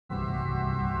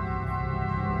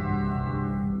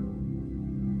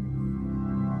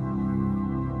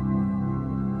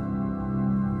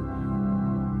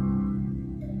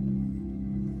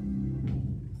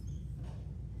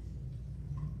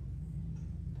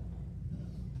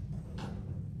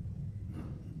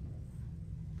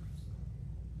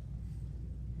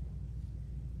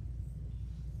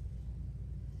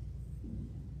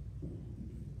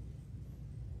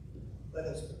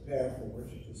Let us prepare for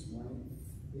worship this morning.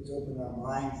 Please open our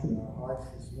minds and our hearts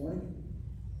this morning.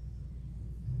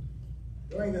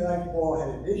 During the night, Paul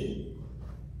had a vision.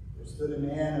 There stood a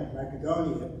man of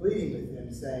Macedonia pleading with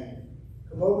him, saying,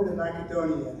 "Come over to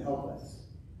Macedonia and help us."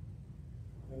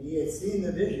 When he had seen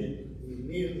the vision, he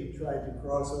immediately tried to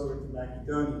cross over to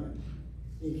Macedonia,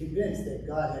 being convinced that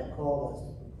God had called us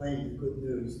to proclaim the good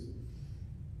news.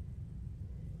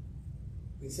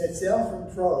 We set sail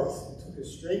from Troas and took a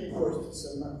straight course to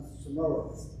Samothrace,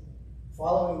 the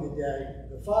following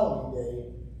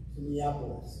day to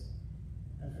Neapolis,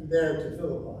 and from there to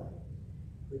Philippi,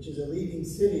 which is a leading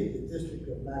city of the district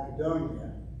of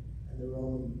Macedonia and a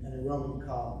Roman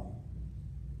colony.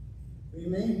 We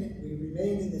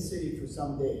remained in the city for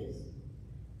some days.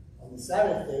 On the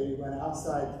Sabbath day, we went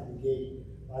outside to the gate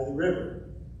by the river,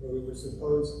 where we were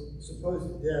supposed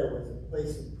there was a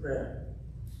place of prayer.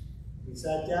 We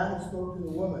sat down and spoke to the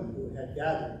woman who had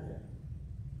gathered there.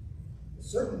 A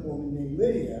certain woman named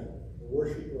Lydia, a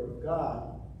worshiper of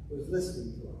God, was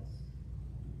listening to us.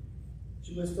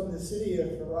 She was from the city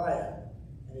of Phrygia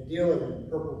and a dealer in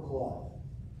purple cloth.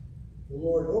 The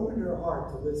Lord opened her heart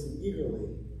to listen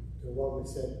eagerly to what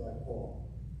was said by Paul.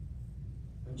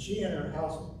 When she and her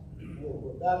household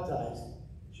were baptized,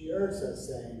 she urged us,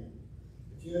 saying,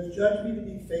 "If you have judged me to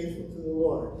be faithful to the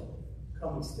Lord,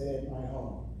 come and stay at my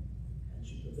home." And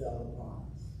she prevailed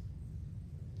upon us.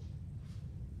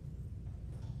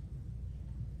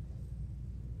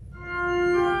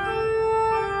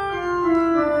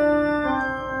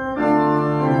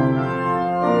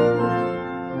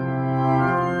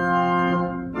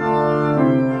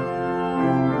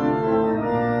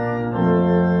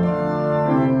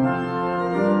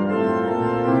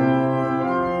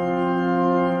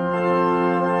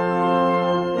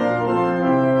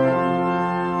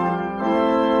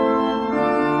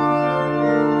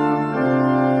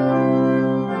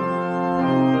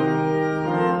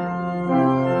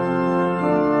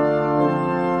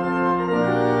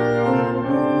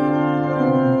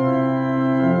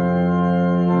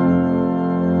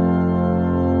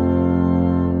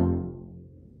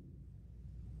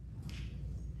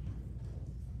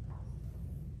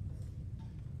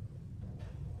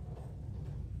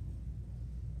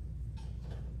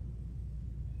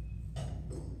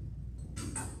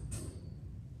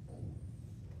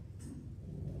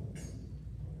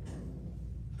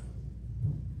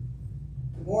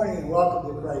 Good morning and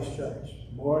welcome to Christ Church.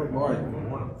 Good morning. Good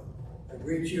morning. I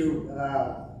greet you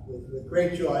with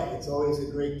great joy. It's always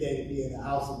a great day to be in the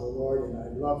house of the Lord, and I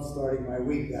love starting my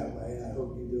week that way, and I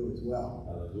hope you do as well.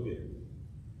 Hallelujah.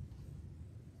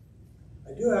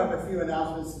 I do have a few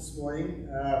announcements this morning.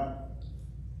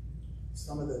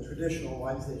 Some of the traditional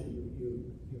ones that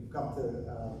you've come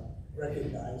to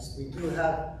recognize. We do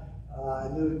have a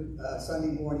new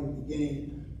Sunday morning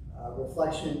beginning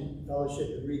reflection,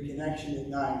 fellowship, and reconnection at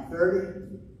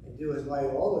 9:30. I do invite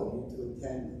all of you to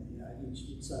attend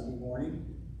each Sunday morning.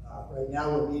 Right now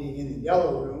we're meeting in the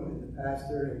yellow room, and the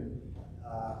pastor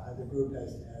and the group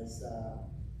has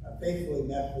faithfully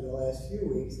met for the last few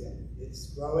weeks, and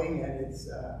it's growing and it's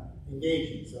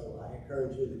engaging, so I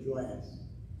encourage you to join us.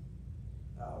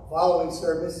 Following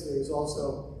service, there's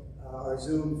also our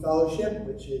Zoom fellowship,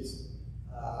 which is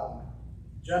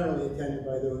generally attended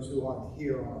by those who aren't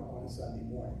here on a Sunday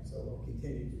morning, so we'll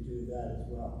continue to do that as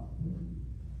well.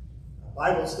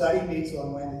 Bible study meets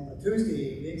on Tuesday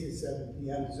evenings at 7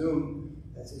 p.m. Zoom.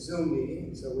 That's a Zoom meeting,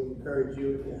 and so we encourage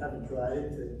you, if you haven't tried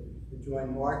it, to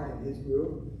join Mark and his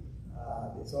group.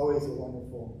 It's always a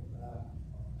wonderful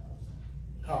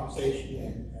conversation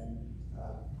and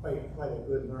quite a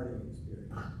good learning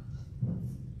experience.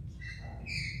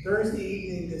 Thursday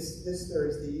evening, this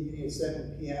Thursday evening at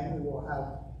 7 p.m., we will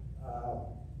have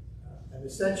an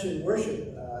Ascension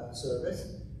worship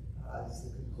service. It's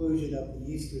the conclusion of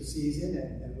the Easter season,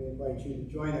 and we invite you to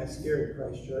join us here at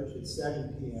Christ Church at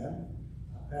 7 p.m.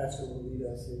 Pastor will lead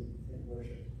us in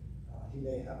worship. He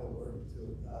may have a word or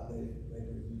two later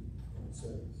in the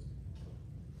service.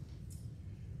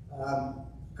 A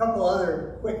couple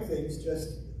other quick things.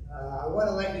 Just I want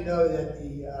to let you know that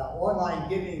the online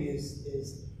giving is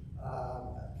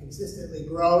consistently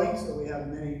growing, so we have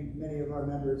many of our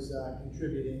members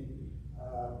contributing.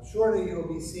 Shortly, you'll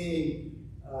be seeing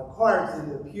cards in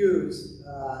the pews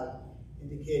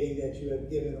indicating that you have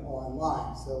given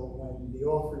online. So when the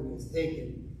offering is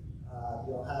taken,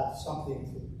 you'll have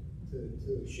something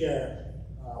to share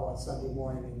on Sunday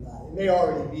morning and night. It may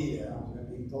already be there. I'm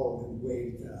being told and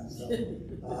waved.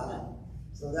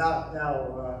 So now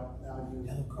you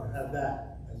have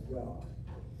that as well.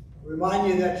 Remind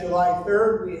you that July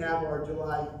 3rd we have our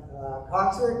July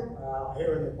concert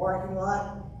here in the parking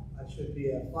lot. should be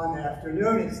a fun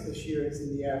afternoon. This year it's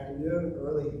in the afternoon,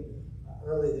 early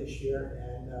this year,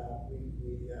 and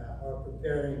we are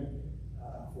preparing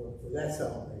for that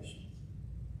celebration.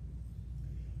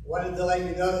 Wanted to let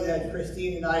you know that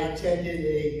Christine and I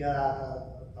attended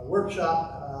a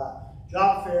workshop,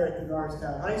 job fair at the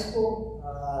Norristown High School.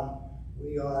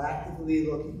 We are actively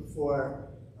looking for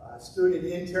student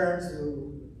interns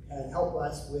who can help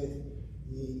us with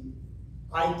the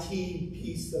IT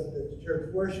piece of the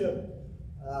church worship,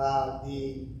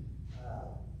 the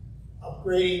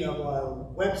upgrading of our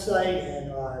website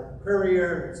and our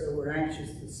courier. So we're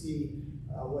anxious to see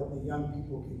what the young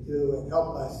people can do and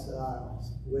help us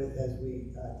with as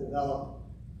we develop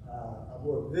a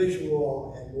more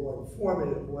visual and more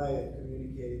informative way of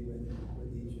communicating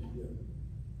with each of you.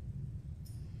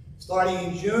 Starting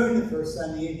in June, the first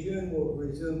Sunday in June, we'll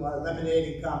resume our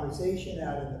lemonade and conversation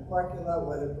out in the parking lot,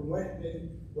 weather permitting.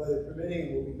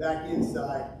 We'll be back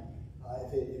inside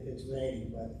if it's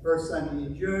raining. But the first Sunday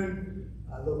in June,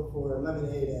 I look for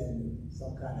lemonade and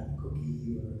some kind of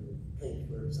cookie or cake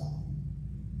or something.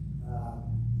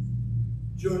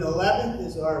 June 11th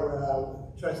is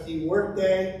our trustee work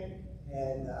day,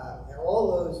 and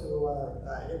all those who are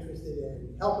interested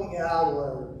in helping out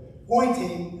or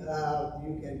pointing,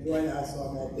 you can join us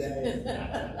on that day.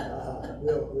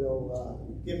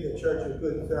 We'll give the church a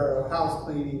good, thorough house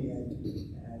cleaning and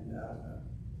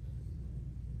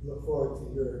look forward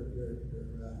to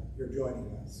your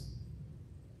joining us.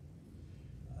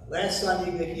 Last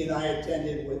Sunday, Vicki and I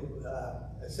attended with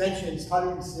Ascension's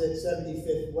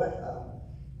 175th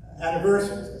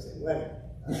anniversary, as I say, wedding,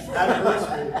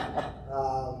 anniversary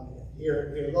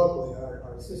here locally.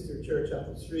 Our sister church up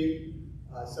the street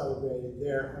celebrated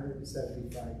their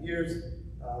 175 years.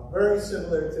 Very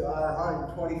similar to our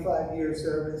 125-year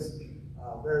service.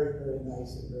 Very, very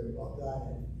nice and very well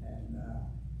done. And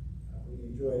we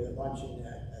enjoyed a luncheon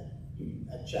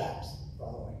at Chaps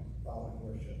following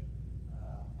worship.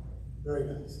 Very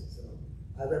nice. So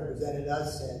I represented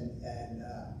us, and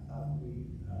we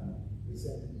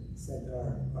sent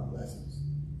our blessings.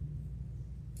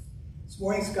 This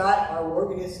morning, Scott, our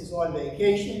organist, is on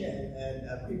vacation and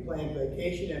a pre-planned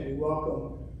vacation, and we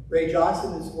welcome Ray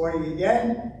Johnson this morning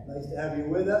again. Nice to have you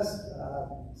with us.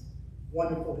 It's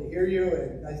wonderful to hear you,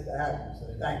 and nice to have you,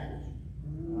 so thank you.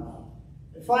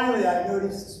 And finally, I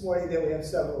noticed this morning that we have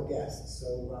several guests, so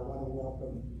I want to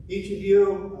welcome each of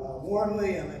you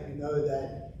warmly and let you know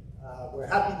that we're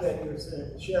happy that you're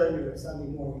sharing your Sunday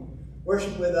morning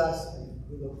worship with us, and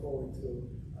we look forward to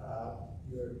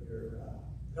your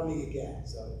coming again.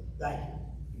 So thank you.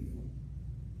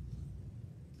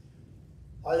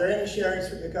 Are there any sharings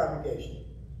from the congregation?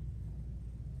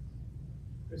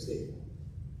 Christine.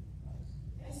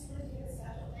 I just want to give a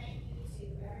special thank you to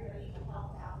everybody who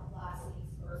helped out with last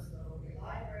week's first Rotary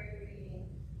Library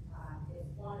reading.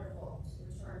 It's wonderful to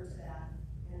return to that,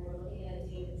 and we're looking at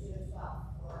a date of June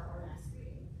 12th for our next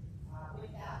reading.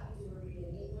 With that, we do a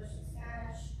reading in English and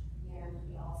Spanish, and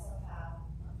we also have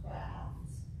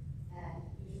crafts and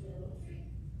usually a little treat.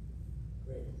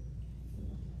 Great.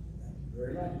 Thank you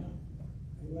very much.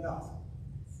 Anyone else?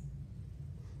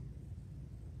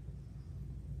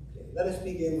 Okay, let us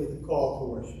begin with the call to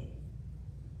worship.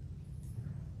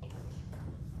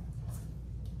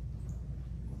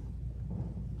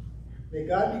 May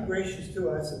God be gracious to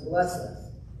us and bless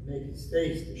us, and make his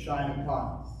face to shine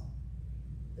upon us,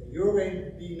 that your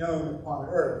reign be known upon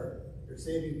earth, your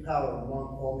saving power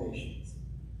among all nations.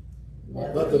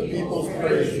 Let the peoples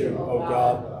praise you, O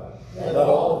God. Let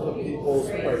all the peoples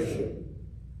praise you.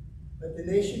 Let the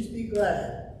nations be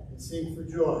glad and sing for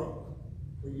joy,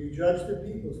 for you judge the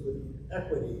peoples with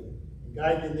equity and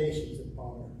guide the nations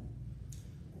upon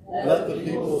earth. Let the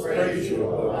peoples praise you,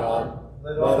 O God.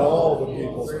 Let all the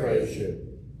peoples praise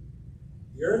you.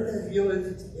 The earth has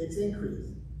yielded its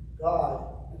increase.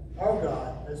 God, our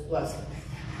God, has blessed us.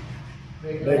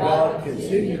 May God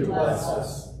continue to bless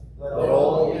us. Let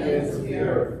all the ends of the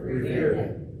earth revere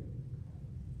him.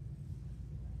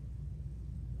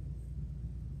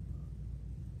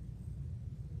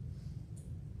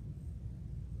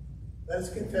 Let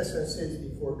us confess our sins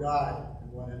before God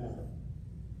and one another.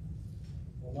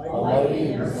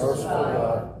 Almighty and merciful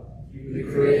God, you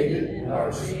created and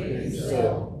are speaking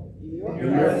still. In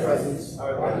your presence,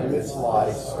 our limits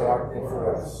lie stark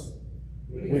before us.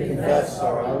 We confess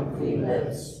our unclean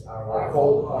lips, our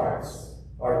cold hearts,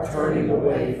 our turning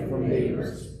away from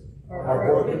neighbors, our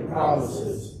broken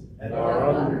promises, and our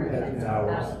unrepentant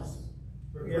hours.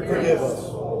 Forgive us,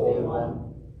 O Holy One.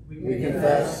 We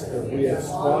confess that we have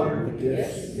squandered the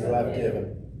gifts you have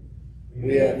given.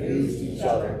 We have used each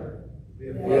other.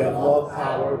 We have loved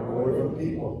power more than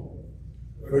people.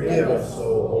 Forgive us,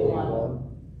 O Holy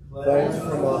One. Cleanse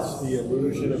from us the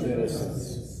illusion of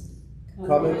innocence.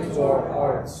 Come into our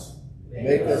hearts.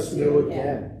 Make us new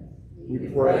again. We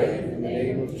pray in the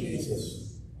name of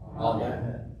Jesus.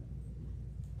 Amen.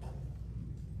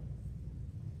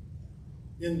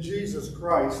 In Jesus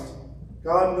Christ,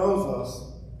 God knows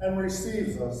us and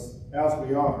receives us as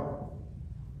we are.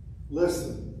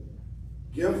 Listen,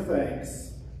 give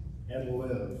thanks, and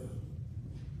live.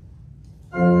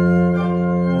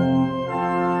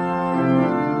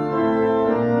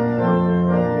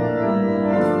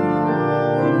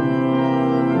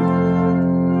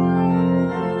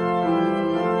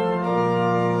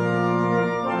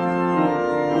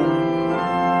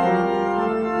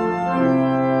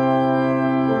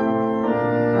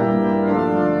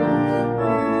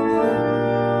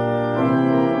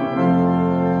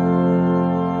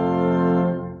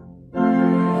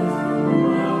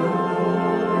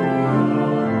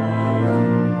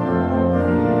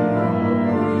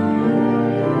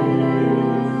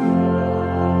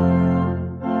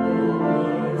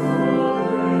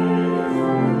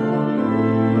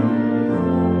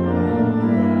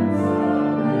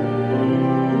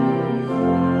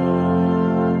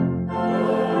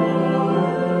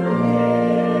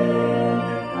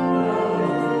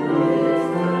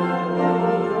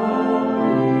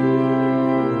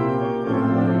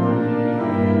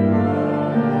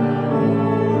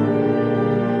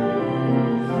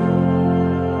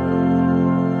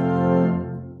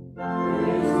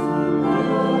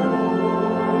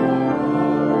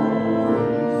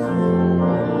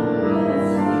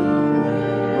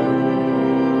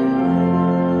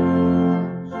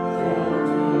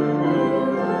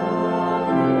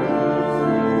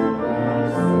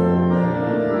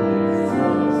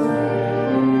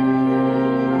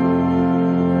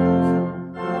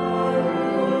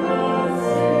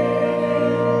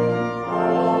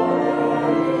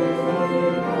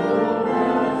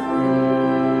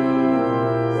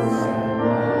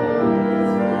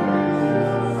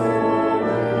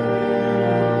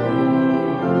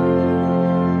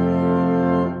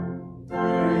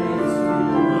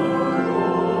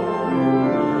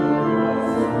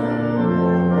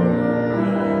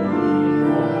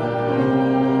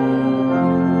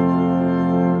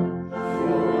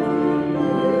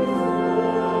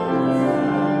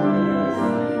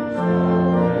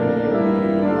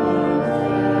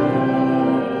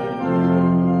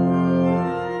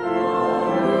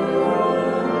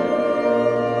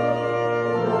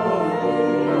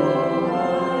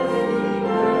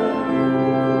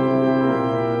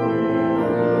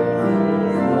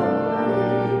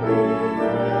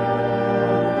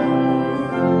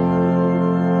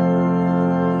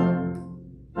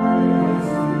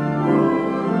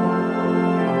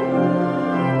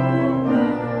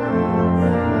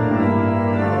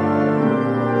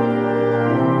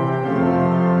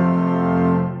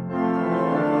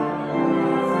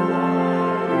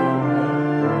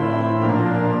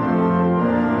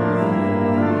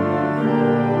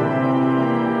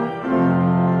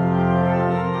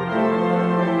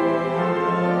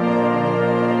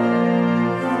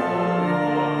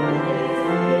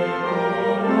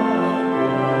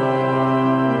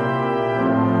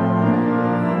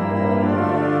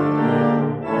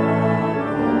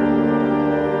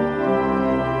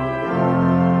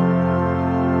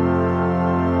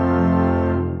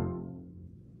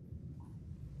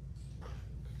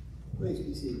 Please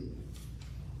be seated.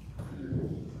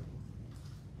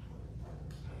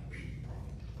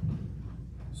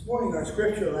 This morning our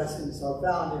scripture lessons are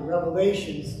found in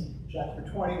Revelations chapter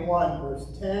 21,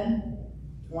 verse 10,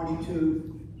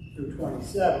 22 through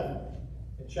 27,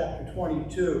 and chapter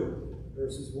 22,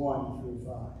 verses 1 through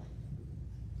 5.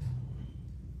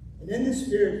 And in the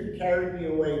Spirit he carried me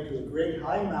away to a great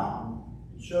high mountain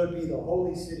and showed me the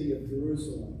holy city of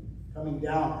Jerusalem, coming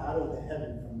down out of the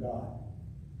heaven from God.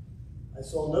 I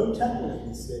saw no temple in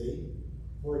the city,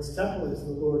 for its temple is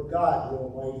the Lord God, the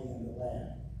Almighty, and the Lamb.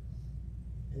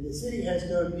 And the city has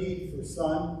no need for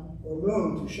sun or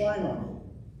moon to shine on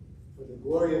it, for the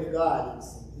glory of God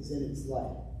is in its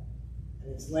light,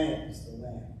 and its lamp is the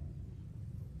Lamb.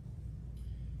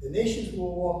 The nations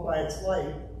will walk by its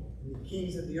light, and the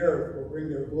kings of the earth will bring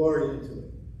their glory into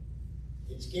it.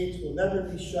 Its gates will never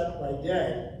be shut by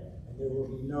day, and there will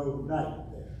be no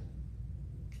night there.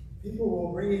 People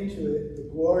will bring into it the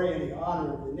glory and the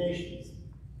honor of the nations,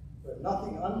 but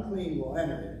nothing unclean will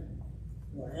enter it,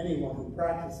 nor anyone who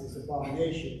practices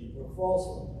abomination or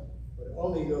falsehood, but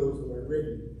only those who are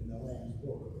written in the Lamb's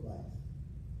book of life.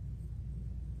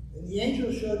 And the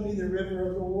angel showed me the river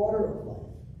of the water of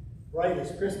life, bright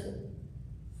as crystal,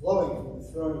 flowing from the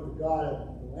throne of the God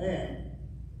of the Lamb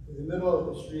to the middle of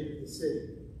the street of the city.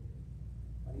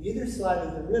 On either side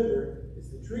of the river is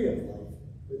the tree of life,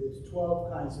 with its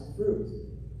 12 kinds of fruit,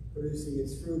 producing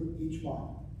its fruit each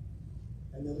month.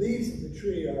 And the leaves of the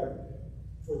tree are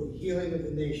for the healing of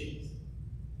the nations.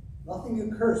 Nothing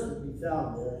accursed will be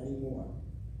found there anymore,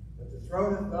 but the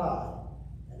throne of God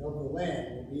and of the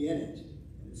Lamb will be in it,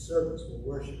 and his servants will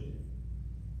worship him.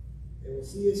 They will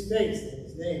see his face, and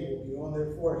his name will be on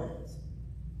their foreheads,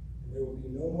 and there will be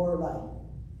no more night.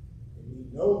 They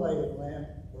need no light of lamp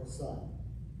or sun,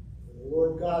 for the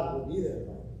Lord God will be their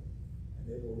light, and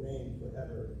they will reign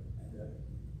forever and ever.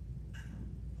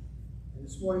 And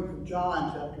this morning from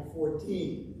John chapter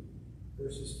 14,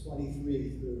 verses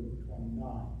 23 through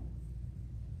 29.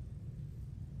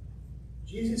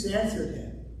 Jesus answered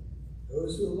him,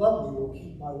 "Those who love me will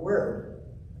keep my word,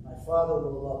 and my Father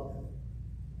will love them.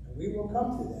 And we will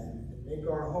come to them and make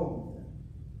our home with them.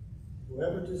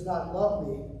 Whoever does not love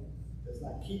me does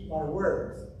not keep my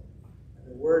words, and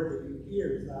the word that you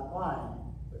hear is not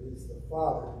mine, but is the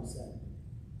Father who sent me.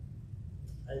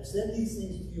 I have said these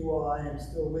things to you while I am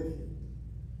still with you.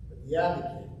 But the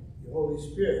Advocate, the Holy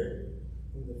Spirit,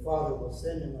 whom the Father will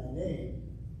send in my name,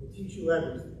 will teach you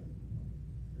everything,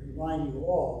 and remind you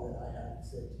all that I have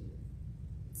said to you.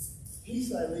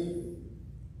 Peace I leave with you.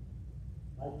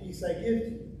 My peace I give to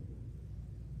you.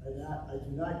 I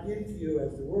do not give to you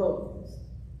as the world gives.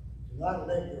 Do not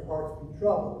let your hearts be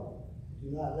troubled. Do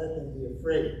not let them be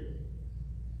afraid.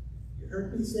 You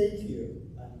heard me say to you,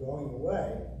 I am going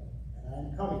away, and I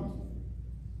am coming to you.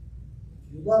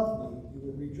 If you love me, you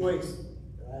will rejoice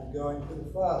that I am going to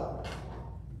the Father,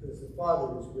 because the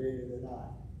Father is greater than I.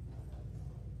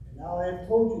 And now I have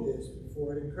told you this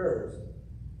before it occurs,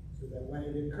 so that when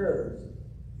it occurs,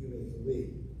 you may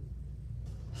believe."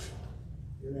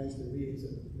 Here ends the readings of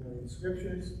the morning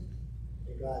scriptures.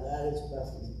 May God add his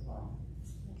blessings upon you.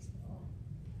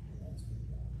 Thanks be to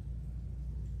God.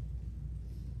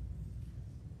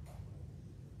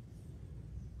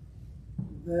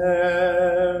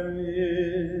 There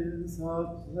is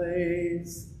a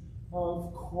place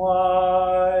of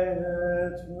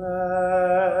quiet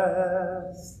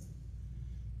rest,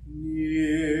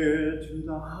 near to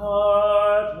the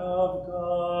heart of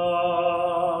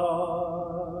God,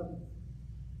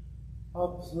 a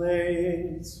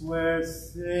place where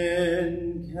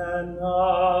sin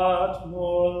cannot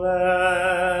molest,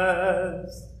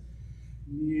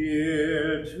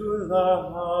 near to the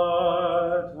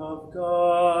heart of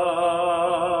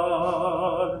God.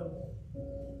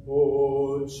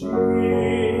 O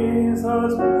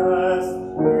Jesus, blessed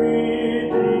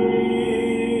Redeemer,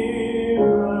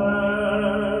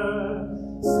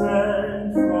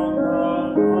 sent from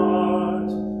the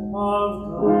heart of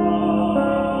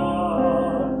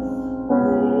God,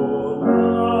 hold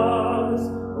us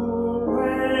who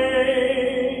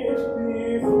wait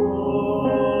before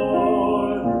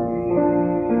thee,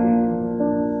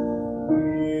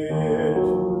 near to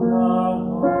the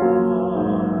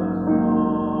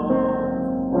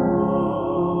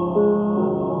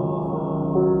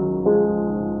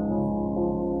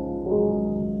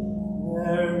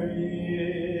There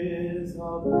is a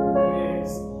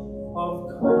place of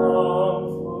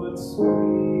comfort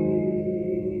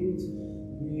sweet,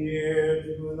 near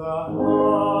to the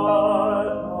heart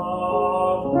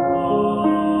of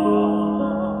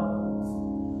God,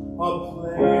 a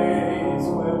place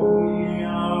where we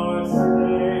our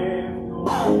Savior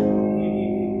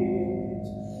meet,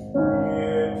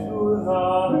 near to the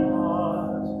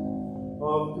heart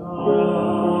of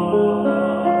God.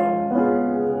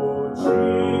 O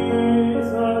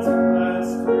Jesus,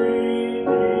 blessed Redeemer,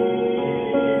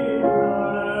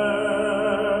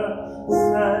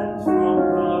 sent from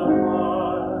the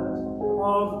heart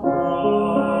of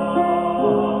God,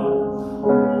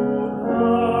 hold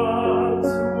us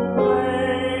who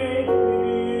wait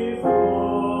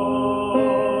before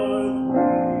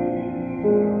thee,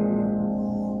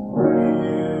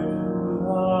 near to the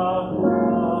heart of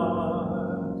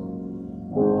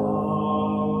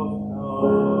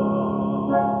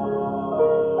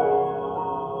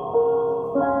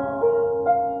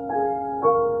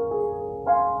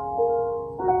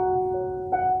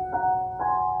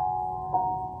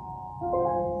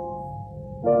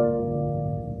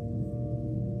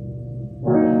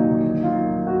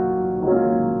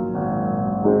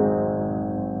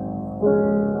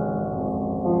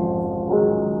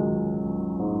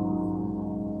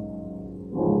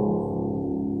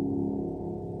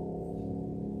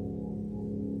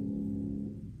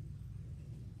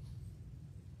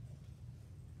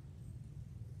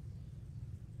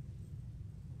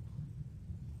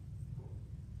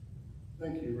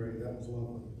Thank you, Ray. That was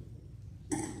lovely.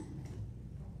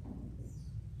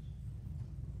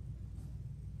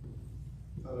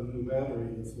 got a new battery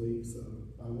this week, so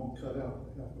I won't cut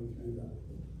out halfway through that.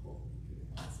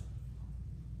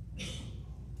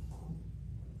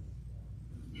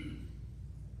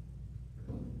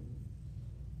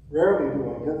 Rarely do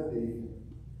I get the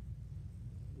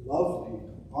lovely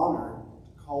honor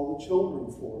to call the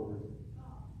children forward.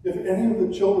 If any of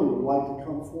the children would like to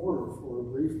come forward for a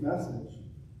brief message,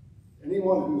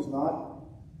 anyone who's not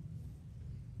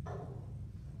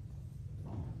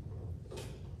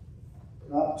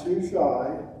too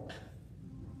shy,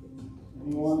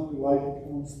 anyone who'd like to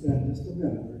come spend just a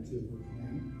minute or two with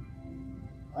me,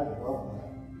 I'd love that.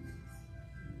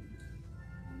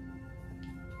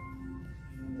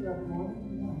 Hey everyone,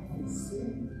 let's see.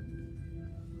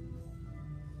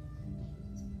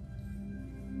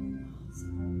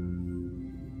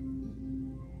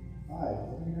 Hi,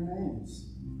 what are your names?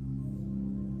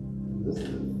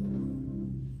 Elizabeth.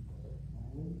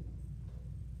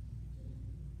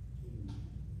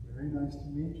 Very nice to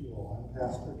meet you all. I'm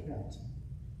Pastor Kent.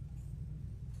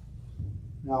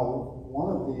 Now, one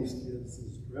of these kids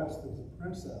is dressed as a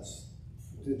princess.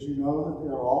 Did you know that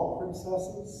they're all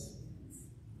princesses?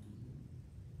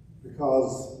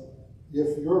 Because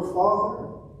if your father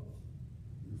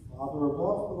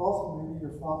above, but also maybe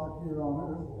your father here on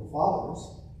earth, or fathers,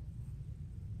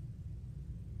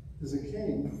 is a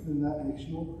king, then that makes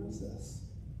you a princess.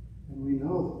 And we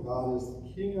know that God is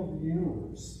the King of the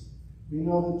universe. We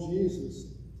know that Jesus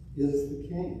is the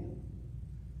King.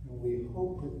 And we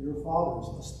hope that your fathers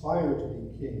aspire to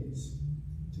be kings,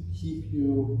 to keep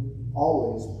you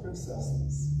always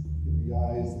princesses in the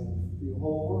eyes of the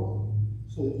whole world,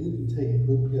 so that you can take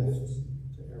good gifts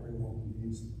to everyone who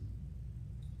needs them.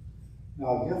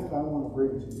 Now, a gift I want to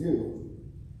bring to you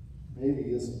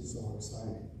maybe isn't so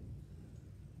exciting.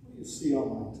 What do you see on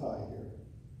my tie here?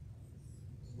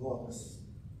 Books.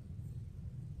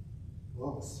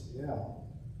 Books, yeah.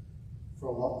 For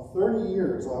about 30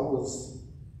 years, I was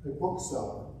a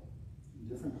bookseller in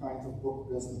different kinds of book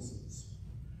businesses.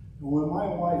 And when my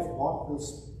wife bought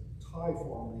this tie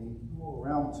for me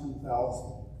around 2000,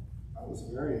 I was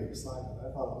very excited.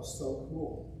 I thought it was so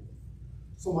cool.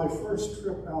 So my first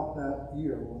trip out that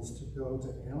year was to go to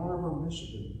Ann Arbor,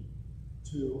 Michigan,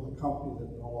 to a company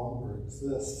that no longer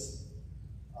exists.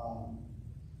 Now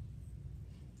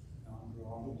I'm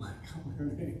drawing a blank on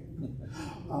their name.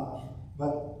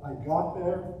 But I got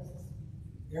there,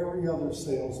 every other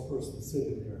salesperson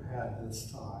sitting there had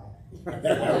this tie.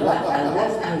 I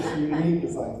wasn't as unique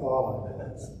as I thought I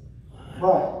was.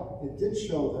 But it did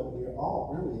show that we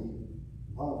all really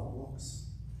love books.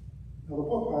 Now, the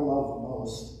book I love the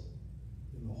most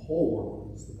in the whole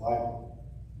world is the Bible.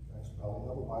 You guys probably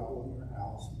have a Bible in your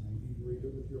house, and maybe you read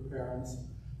it with your parents.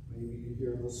 Maybe you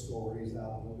hear the stories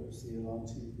out of it or see it on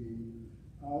TV.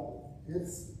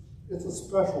 It's a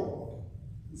special book.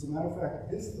 As a matter of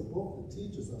fact, it's the book that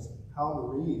teaches us how to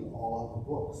read all other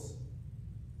books.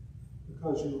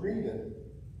 Because you read it,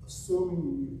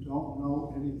 assuming you don't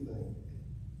know anything,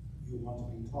 you want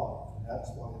to be taught. And that's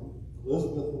why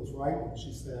Elizabeth was right when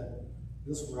she said,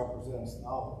 this represents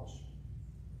knowledge.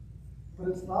 But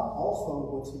it's not also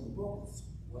what's in the book, it's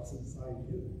what's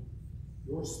inside you.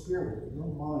 Your spirit,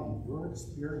 your mind, your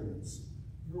experience,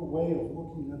 your way of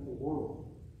looking at the world.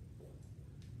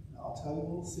 Now, I'll tell you a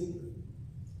little secret.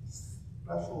 As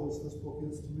special as this book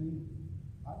is to me,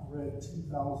 I've read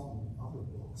 2,000 other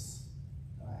books.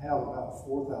 And I have about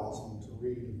 4,000 to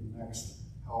read in the next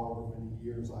however many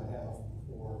years I have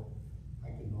before I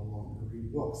can no longer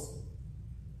read books.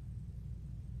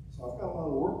 So I've got a lot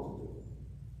of work to do.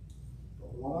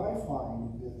 But what I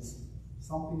find is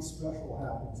something special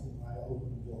happens when I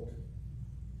open a book.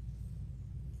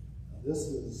 Now, this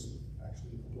is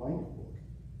actually a blank book,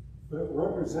 but it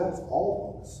represents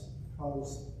all books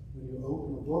because when you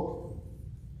open a book,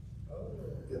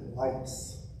 it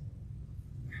lights.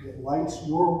 It lights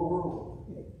your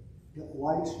world. It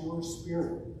lights your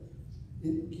spirit.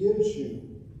 It gives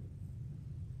you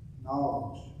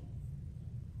knowledge.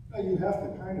 Now you have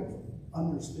to kind of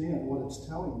understand what it's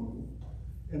telling you.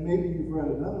 And maybe you've read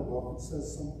another book that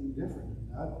says something different.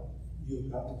 And that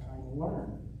you've got to kind of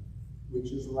learn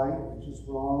which is right, which is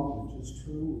wrong, which is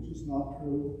true, which is not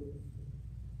true.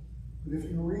 But if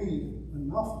you read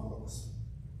enough books,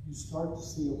 you start to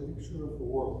see a picture of the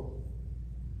world.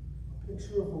 A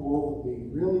picture of the world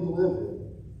being really lived in.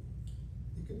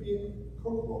 It could be a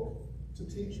cookbook to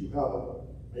teach you how to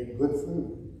make good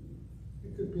food.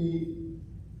 It could be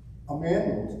a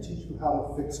manual to teach you how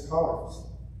to fix cars.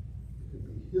 It could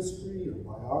be history or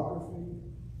biography.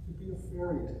 It could be a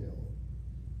fairy tale.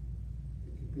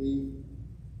 It could be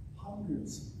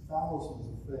hundreds, thousands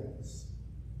of things.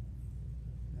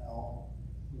 Now,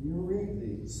 when you read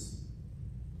these, is,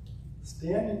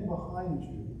 standing behind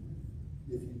you,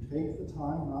 if you take the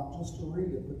time not just to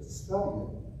read it, but to study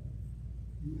it,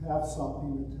 you have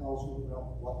something that tells you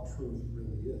about what truth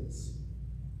really is.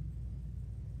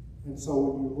 And so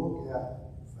when you look at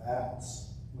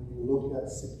facts, when you look at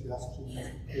suggestions,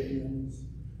 opinions,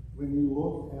 when you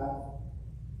look at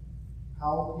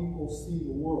how people see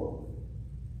the world,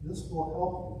 this will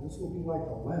help you. This will be like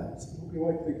a lens. It will be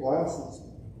like the glasses.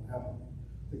 I have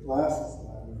the glasses that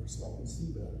I wear so I can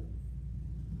see better.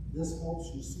 This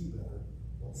helps you see better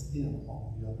what's in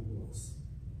all the other books.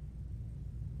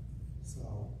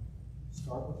 So,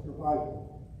 start with your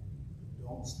Bible.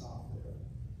 Don't stop there.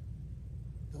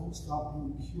 Don't stop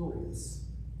being curious.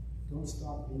 Don't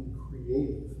stop being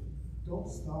creative. Don't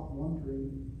stop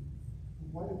wondering,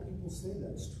 why do people say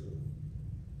that's true?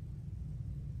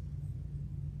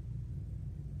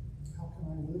 How can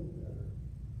I live better?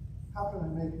 How can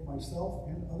I make myself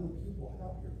and other people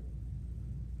happier?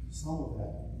 Some of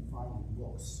that you can find in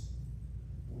books.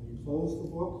 When you close the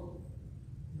book,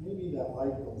 maybe that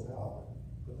light goes out,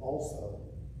 but also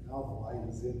now the light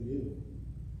is in you.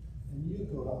 And you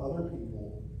go to other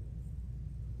people,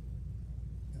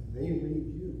 and they read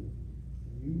you,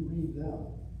 and you read them.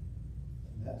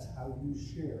 And that's how you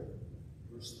share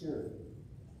your spirit,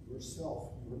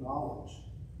 yourself, your knowledge.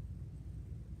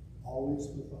 Always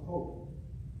with the hope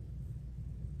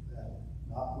that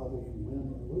not whether you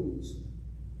win or lose,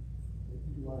 that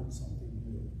you learn something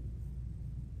new.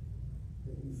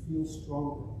 That you feel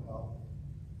stronger about,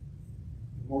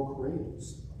 and more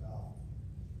courageous about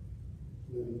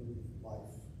living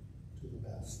life to the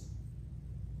best.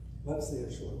 Let's say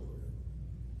a short prayer.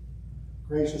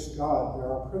 Gracious God,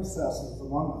 there are princesses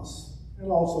among us, and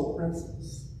also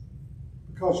princes.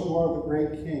 Because you are the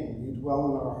great King, you dwell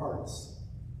in our hearts.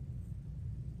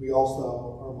 We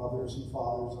also are mothers and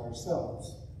fathers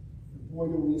ourselves. And boy,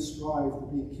 do we strive to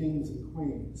be kings and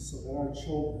queens so that our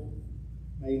children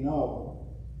may know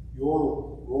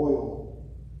your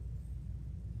royal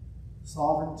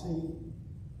sovereignty,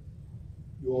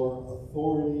 your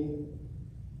authority,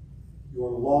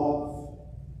 your love,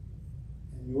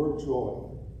 and your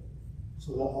joy,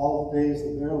 so that all the days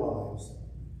of their lives,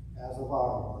 as of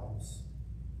our lives,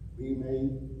 we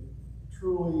may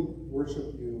truly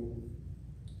worship you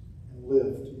and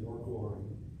live to your glory.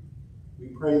 We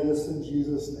pray this in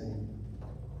Jesus' name.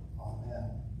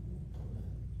 Amen.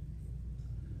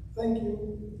 Thank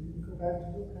you. You can go back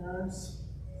to your parents.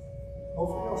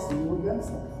 Hopefully I'll see you again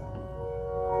sometime.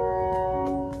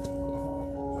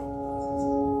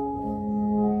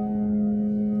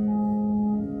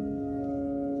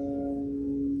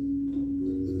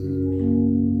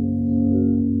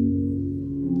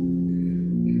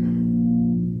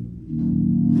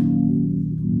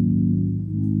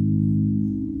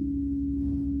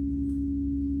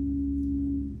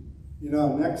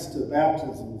 Next to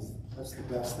baptisms, that's the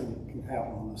best thing that can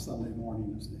happen on a Sunday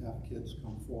morning, is to have kids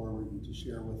come forward and to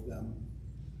share with them.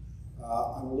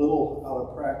 I'm a little out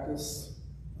of practice.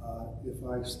 If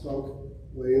I spoke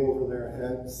way over their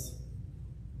heads,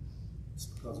 it's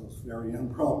because it was very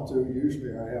impromptu.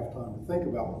 Usually I have time to think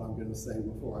about what I'm going to say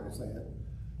before I say it.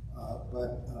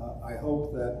 But I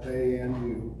hope that they and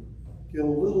you get a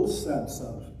little sense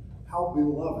of how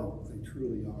beloved they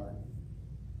truly are.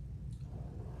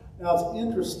 Now, it's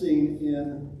interesting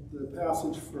in the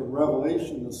passage from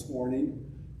Revelation this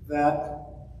morning that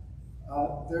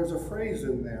there's a phrase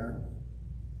in there,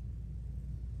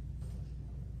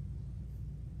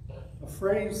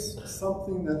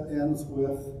 something that ends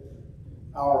with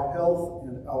our health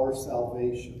and our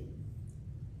salvation.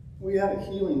 We had a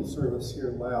healing service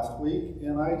here last week,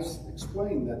 and I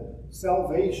explained that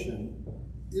salvation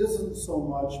isn't so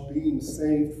much being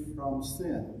saved from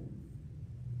sin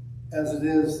as it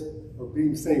is, or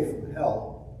being saved from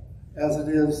hell, as it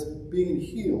is being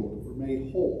healed or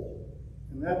made whole.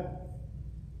 And that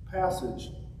passage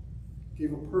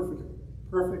gave a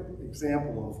perfect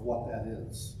example of what that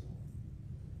is.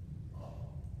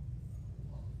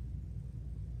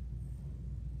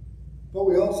 But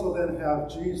we also then have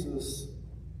Jesus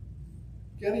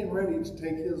getting ready to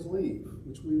take his leave,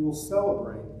 which we will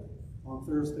celebrate on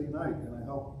Thursday night, and I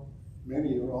hope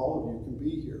many or all of you can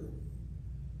be here.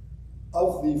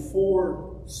 Of the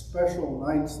 4 special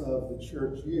nights of the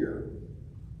church year,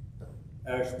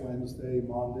 Ash Wednesday,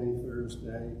 Maundy,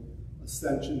 Thursday,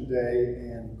 Ascension Day,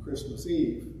 and Christmas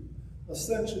Eve,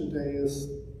 Ascension Day is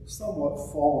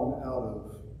somewhat fallen out of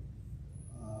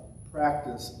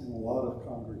practice in a lot of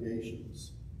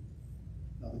congregations.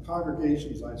 Now, the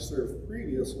congregations I served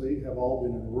previously have all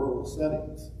been in rural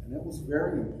settings, and it was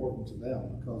very important to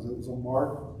them because it was a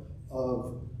mark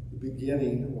of the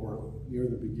beginning, or near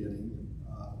the beginning,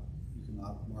 you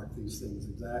cannot mark these things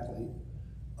exactly,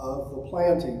 of the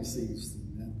planting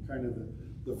season and kind of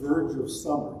the verge of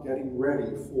summer, getting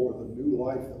ready for the new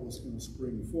life that was going to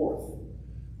spring forth.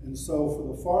 And so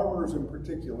for the farmers in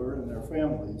particular and their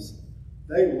families,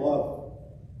 they love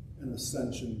an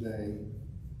Ascension Day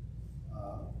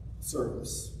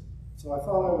service. So I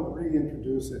thought I would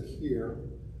reintroduce it here.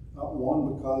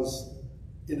 One, because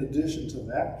in addition to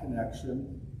that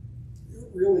connection, it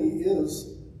really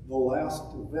is the last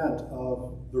event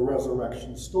of the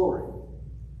resurrection story.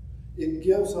 It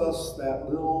gives us that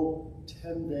little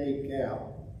 10-day gap,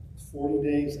 40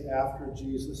 days after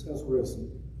Jesus has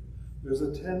risen. There's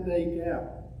a 10-day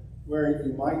gap where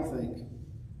you might think,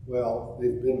 well,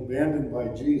 they've been abandoned by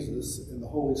Jesus and the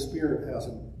Holy Spirit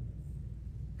hasn't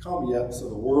come yet, so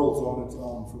the world's on its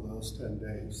own for those 10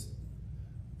 days.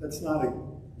 That's not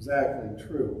exactly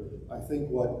true. I think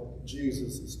what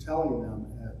Jesus is telling them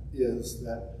is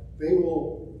that they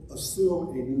will assume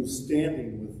a new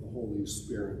standing with the Holy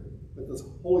Spirit, but the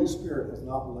Holy Spirit has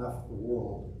not left the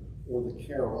world or the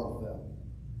care of them.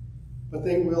 But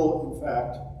they will, in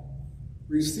fact,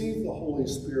 receive the Holy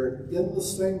Spirit in the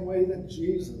same way that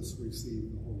Jesus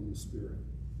received the Holy Spirit.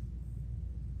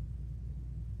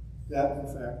 That, in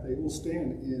fact, they will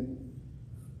stand in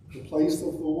the place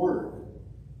of the Word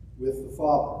with the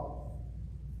Father.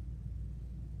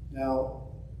 Now,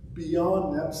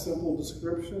 beyond that simple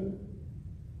description,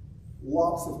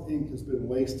 lots of ink has been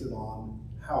wasted on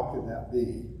how can that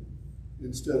be,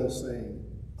 instead of saying,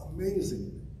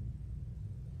 amazing.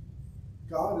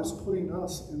 God is putting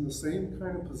us in the same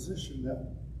kind of position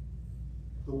that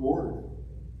the Word,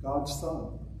 God's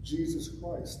Son, Jesus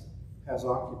Christ, has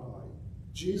occupied.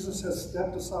 Jesus has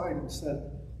stepped aside and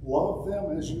said, love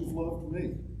them as you've loved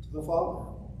me, to the Father.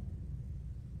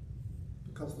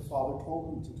 Because the Father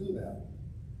told him to do that.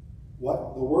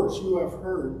 What the words you have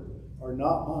heard are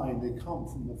not mine, they come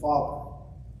from the Father.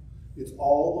 It's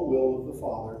all the will of the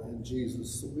Father, and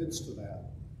Jesus submits to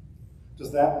that.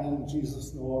 Does that mean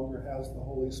Jesus no longer has the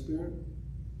Holy Spirit?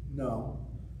 No.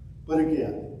 But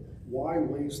again, why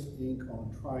waste ink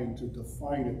on trying to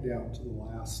define it down to the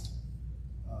last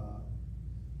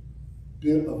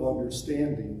bit of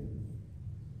understanding?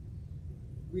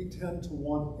 We tend to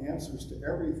want answers to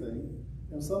everything,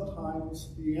 and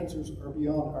sometimes the answers are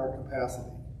beyond our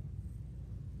capacity.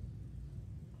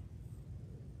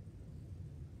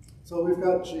 So we've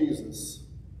got Jesus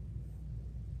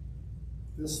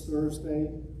this Thursday,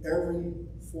 every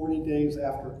 40 days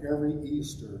after every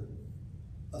Easter,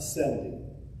 ascending.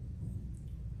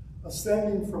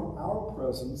 Ascending from our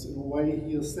presence in a way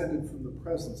he ascended from the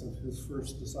presence of his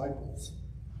first disciples.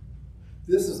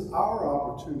 This is our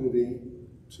opportunity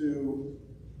to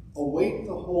await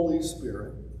the Holy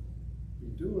Spirit. We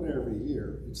do it every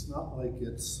year. It's not like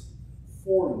it's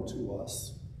foreign to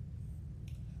us.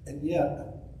 And yet,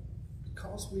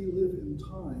 because we live in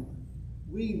time,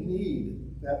 we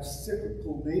need that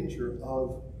cyclical nature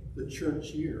of the church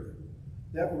year,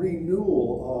 that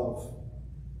renewal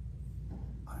of,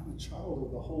 I'm a child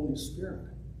of the Holy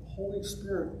Spirit. The Holy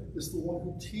Spirit is the one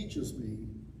who teaches me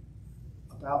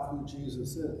about who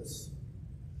Jesus is.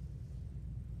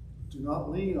 Do not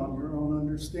lean on your own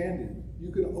understanding.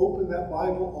 You can open that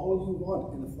Bible all you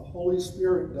want, and if the Holy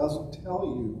Spirit doesn't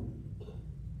tell you,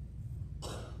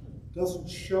 doesn't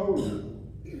show you,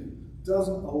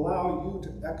 doesn't allow you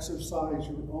to exercise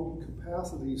your own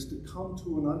capacities to come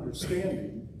to an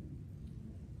understanding,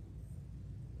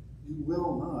 you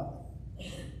will not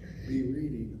be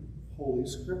reading Holy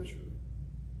Scripture.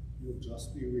 You'll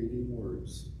just be reading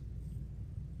words.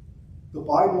 The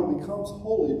Bible becomes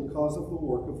holy because of the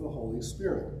work of the Holy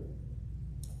Spirit.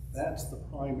 That's the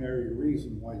primary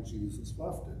reason why Jesus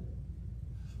left it.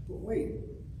 But wait,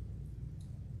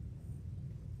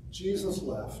 Jesus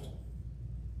left.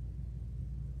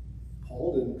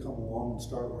 Paul didn't come along and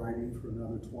start writing for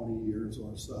another 20 years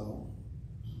or so.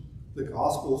 The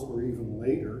Gospels were even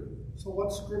later. So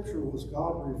what scripture was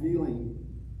God revealing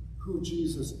who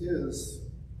Jesus is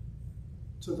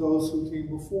to those who came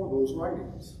before those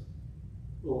writings?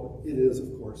 Well, it is,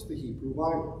 of course, the Hebrew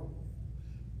Bible.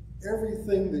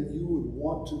 Everything that you would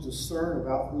want to discern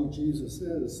about who Jesus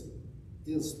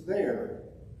is there,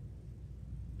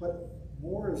 but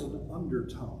more as an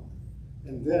undertone.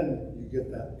 And then you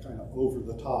get that kind of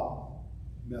over-the-top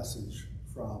message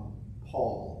from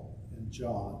Paul and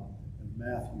John and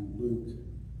Matthew, Luke,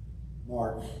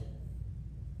 Mark,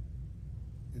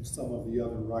 and some of the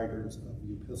other writers of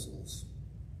the epistles.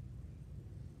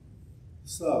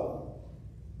 So,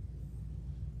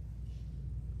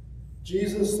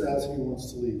 Jesus says he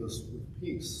wants to leave us with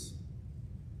peace.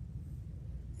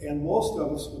 And most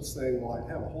of us would say, well, I'd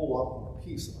have a whole lot more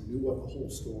peace if I knew what the whole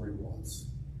story was.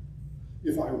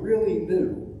 If I really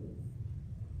knew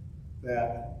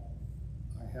that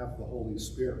I have the Holy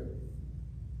Spirit.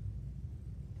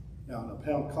 Now, in a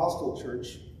Pentecostal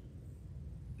church,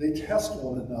 they test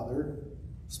one another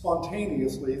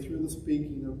spontaneously through the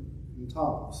speaking in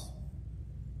tongues.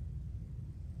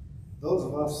 Those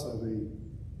of us of a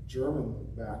German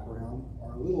background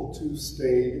are a little too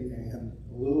staid and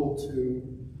a little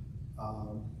too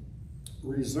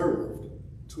reserved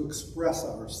to express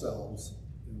ourselves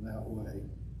in that way.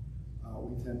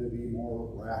 We tend to be more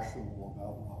rational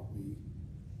about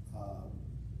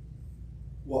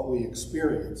what we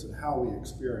experience and how we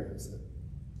experience it.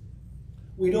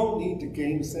 We don't need to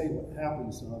gainsay what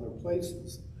happens in other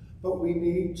places, but we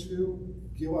need to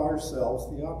give ourselves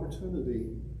the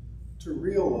opportunity to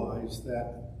realize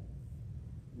that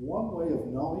one way of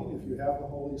knowing if you have the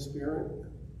Holy Spirit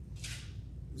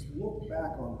is look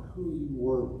back on who you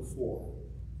were before.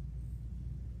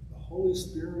 The Holy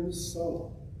Spirit is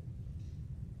subtle.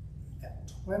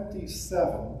 At 27,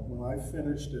 when I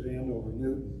finished at Andover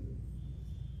Newton,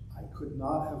 I could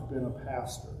not have been a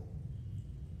pastor.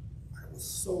 I was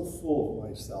so full of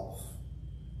myself.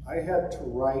 I had to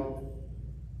write,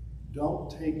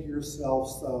 "Don't take yourself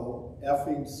so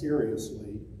effing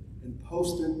seriously," and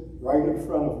post it right in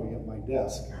front of me at my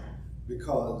desk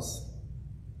because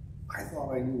I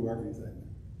thought I knew everything.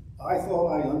 I thought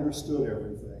I understood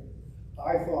everything.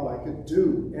 I thought I could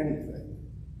do anything.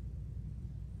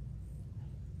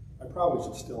 I probably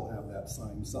should still have that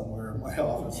sign somewhere in my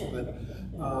office, but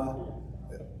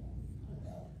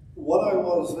what I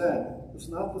was then was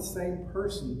not the same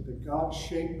person that God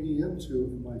shaped me into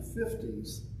in my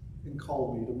 50s and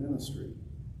called me to ministry.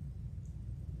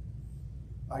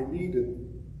 I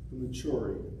needed the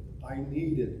maturity. I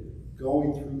needed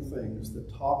going through things that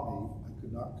taught me I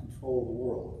could not control the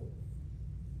world.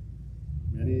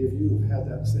 Many of you have had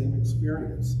that same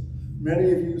experience.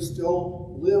 Many of you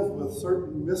still live with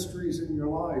certain mysteries in your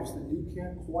lives that you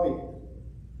can't quite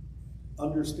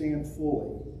understand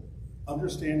fully,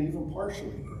 understand even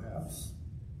partially, perhaps.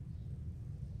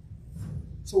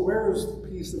 So where is the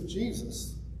peace of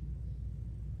Jesus?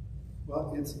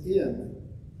 Well, it's in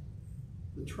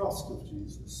the trust of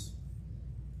Jesus.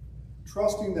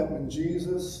 Trusting that when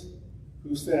Jesus,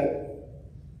 who said,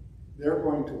 they're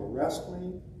going to arrest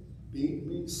me, beat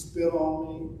me, spit on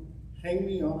me, hang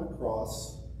me on a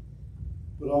cross,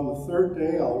 but on the third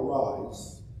day I'll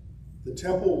rise. The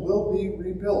temple will be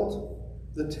rebuilt.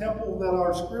 The temple that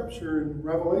our scripture in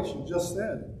Revelation just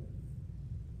said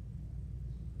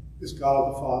is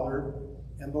God the Father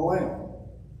and the Lamb.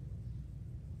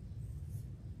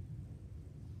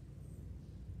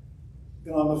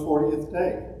 And on the 40th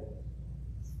day,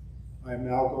 I am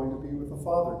now going to be with the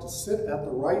Father, to sit at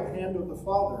the right hand of the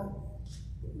Father.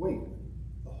 But wait,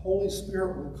 the Holy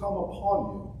Spirit will come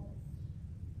upon you.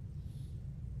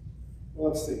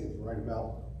 Well, let's see, right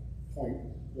about point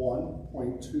 1,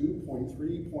 point 2, point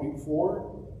 3, point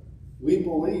 4. We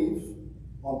believe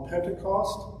on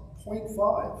Pentecost, point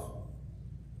 5.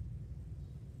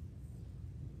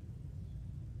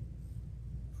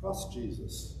 Trust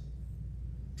Jesus.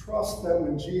 Trust that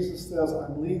when Jesus says,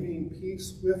 I'm leaving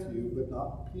peace with you, but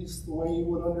not peace the way you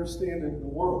would understand it in the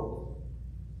world,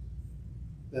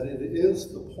 that it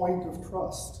is the point of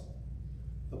trust,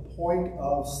 the point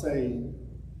of saying,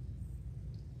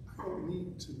 I don't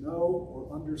need to know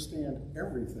or understand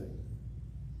everything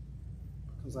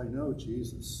because I know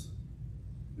Jesus.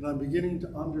 And I'm beginning to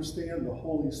understand the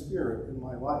Holy Spirit in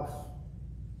my life.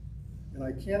 And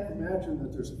I can't imagine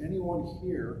that there's anyone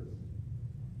here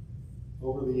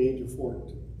over the age of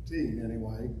 14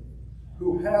 anyway,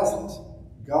 who hasn't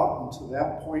gotten to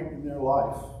that point in their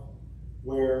life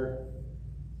where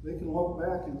they can look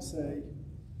back and say,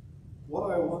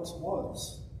 what I once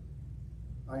was,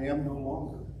 I am no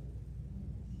longer.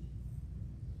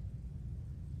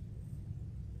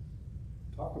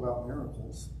 Talk about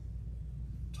miracles.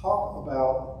 Talk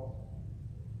about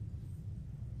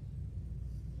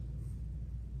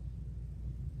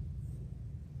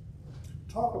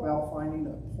finding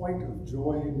a point of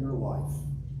joy in your life.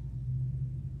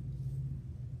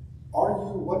 Are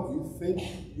you what you think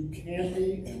you can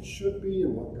be and should be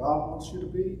and what God wants you to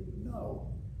be? No.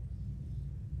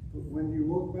 But when you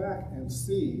look back and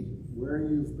see where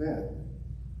you've been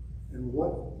and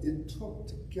what it took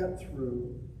to get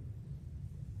through,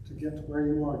 to get to where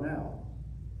you are now,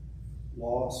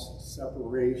 loss,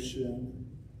 separation,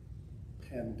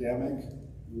 pandemic,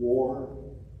 war,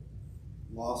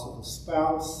 loss of a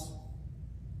spouse,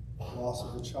 loss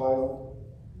of a child,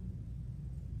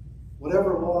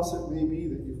 whatever loss it may be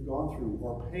that you've gone through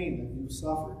or pain that you've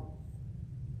suffered.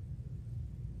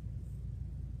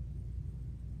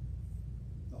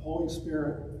 The Holy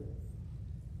Spirit,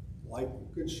 like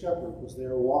the Good Shepherd, was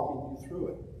there walking you through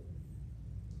it.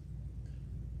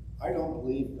 I don't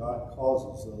believe God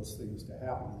causes those things to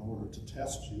happen in order to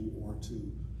test you or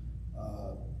to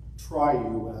try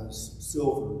you as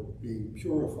silver being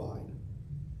purified.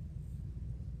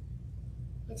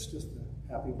 That's just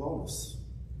a happy bonus.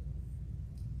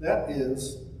 That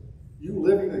is, you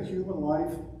living a human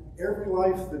life, every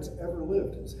life that's ever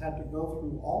lived has had to go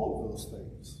through all of those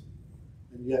things.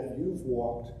 And yet you've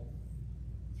walked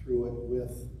through it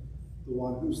with the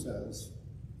one who says,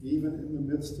 even in the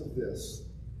midst of this,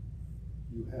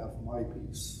 you have my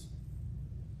peace.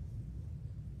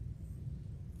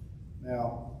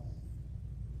 Now,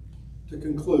 to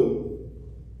conclude,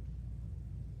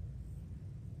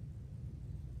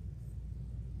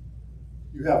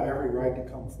 you have every right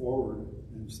to come forward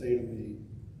and say to me,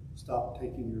 stop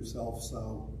taking yourself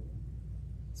so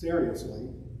seriously.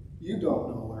 You don't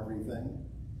know everything.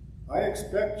 I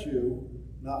expect you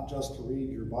not just to read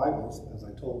your Bibles, as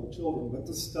I told the children, but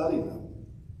to study them.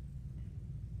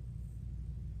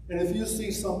 And if you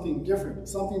see something different,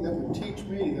 something that would teach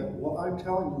me that what I'm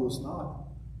telling you is not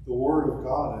the Word of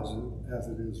God as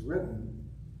it is written,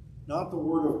 not the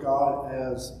Word of God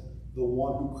as the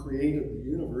one who created the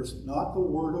universe, not the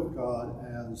Word of God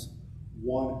as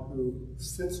one who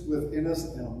sits within us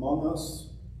and among us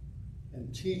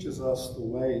and teaches us the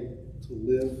way to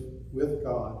live with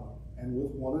God and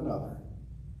with one another,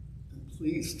 then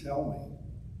please tell me.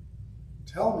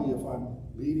 Tell me if I'm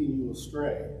leading you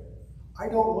astray. I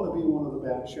don't want to be one of the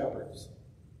bad shepherds.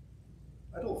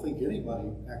 I don't think anybody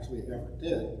actually ever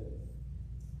did.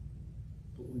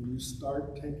 But when you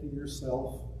start taking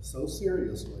yourself so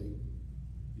seriously,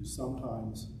 you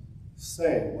sometimes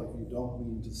say what you don't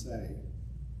mean to say.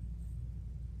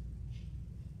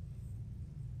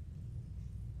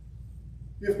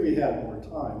 If we had more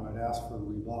time, I'd ask for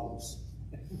rebuttals.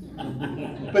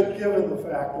 But given the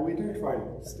fact that we do try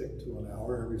to stick to an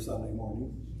hour every Sunday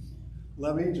morning,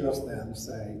 let me just then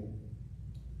say,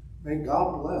 may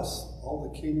God bless all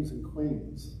the kings and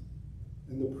queens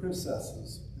and the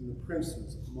princesses and the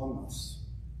princes among us,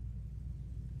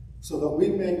 so that we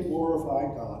may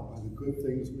glorify God by the good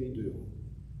things we do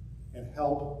and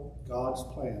help God's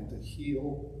plan to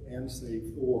heal and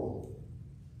save the world.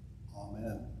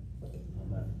 Amen.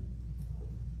 Amen.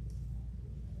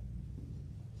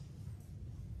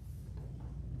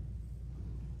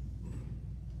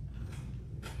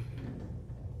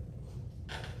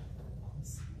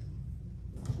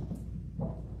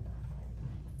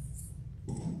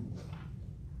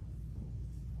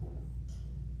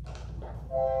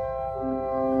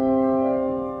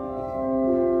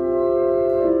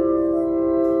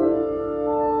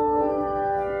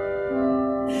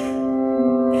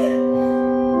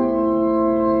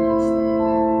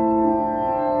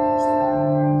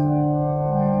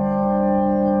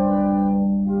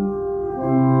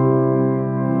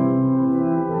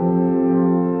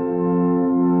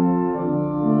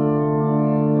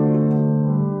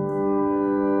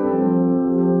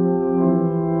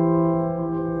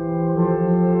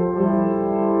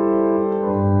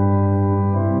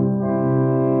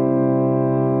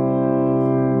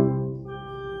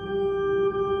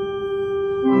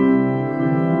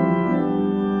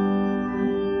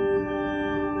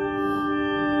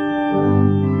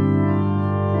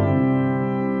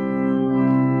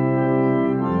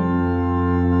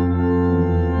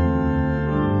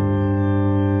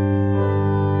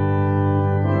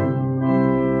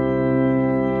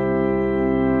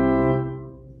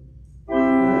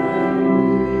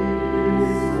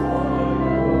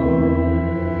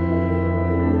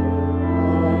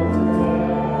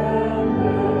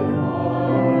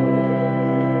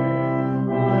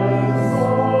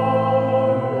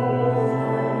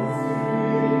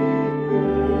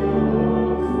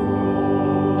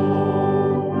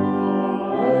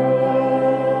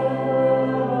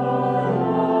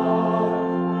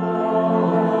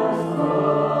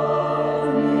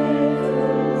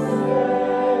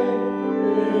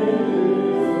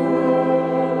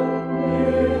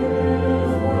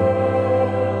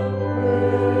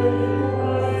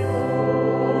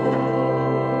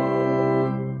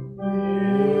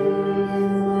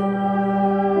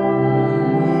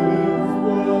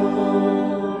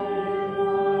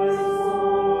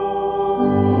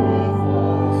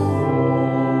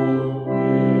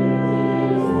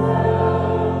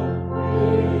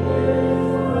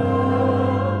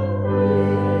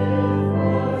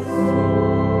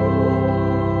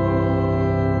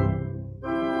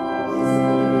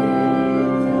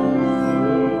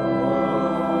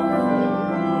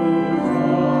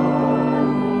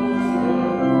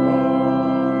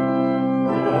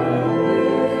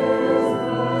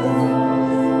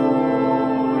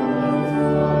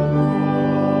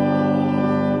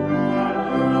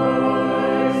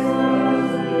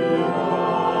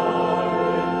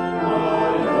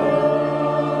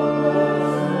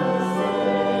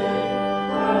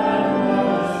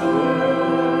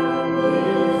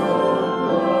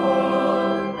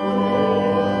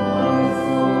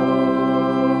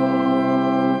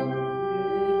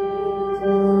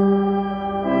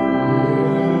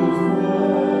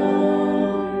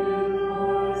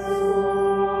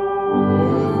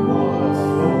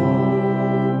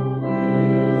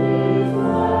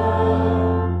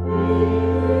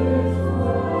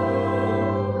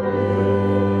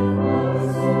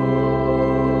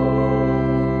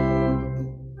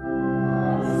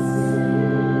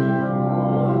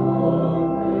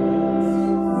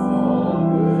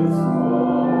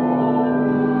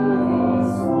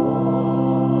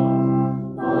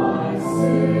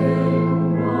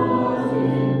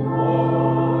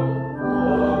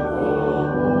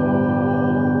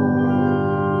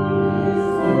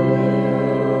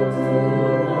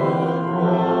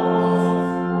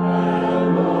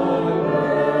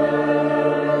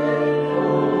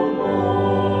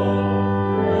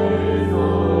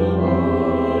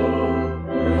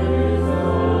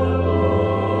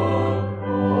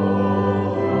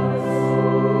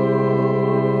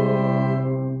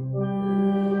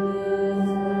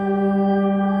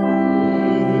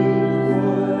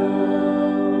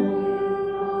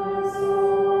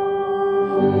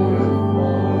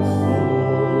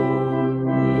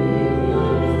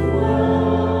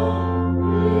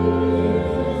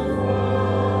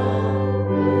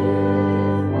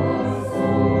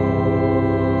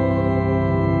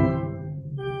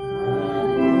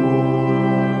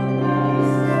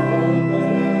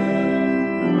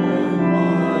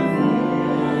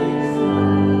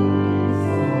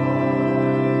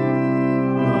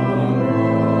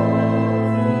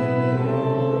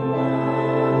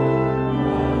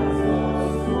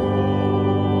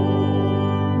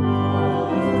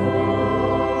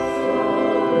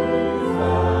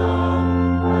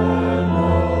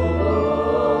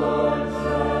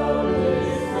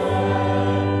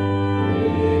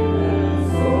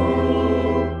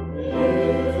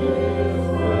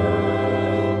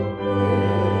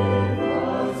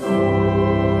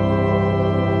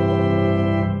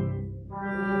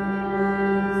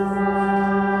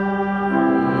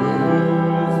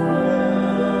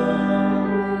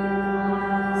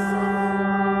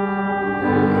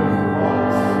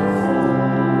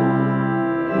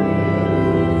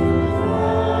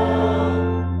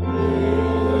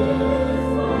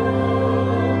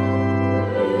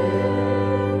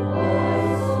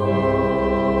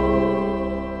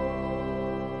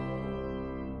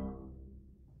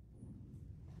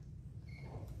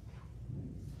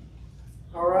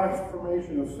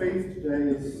 proclamation of faith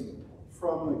today is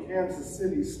from the Kansas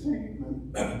City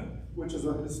Statement, which is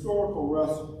a historical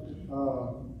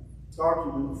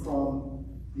document from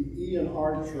the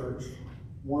E&R Church,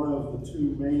 one of the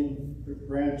two main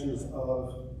branches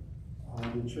of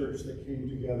the church that came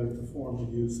together to form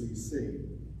the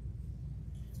UCC.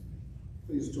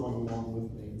 Please join along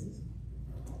with me.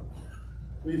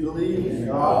 We believe in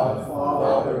God,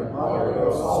 Father, and Mother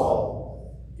of us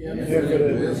all,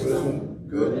 infinite wisdom,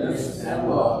 goodness, and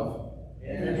love,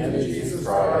 and in Jesus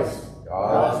Christ,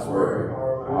 God's Word,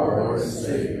 our Lord and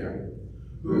Savior,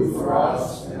 who for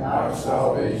us and our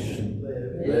salvation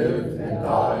lived and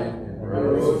died and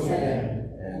rose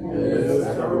again and lives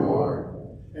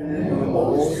evermore, and in the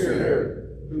Holy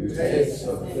Spirit, who takes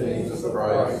the things of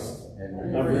Christ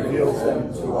and reveals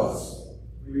them to us,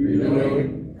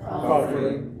 renewing,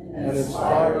 comforting, and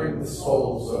inspiring the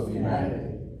souls of humanity.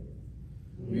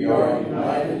 We are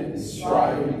united in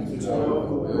striving to know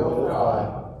the will of God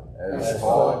as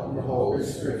taught in the Holy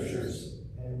Scriptures,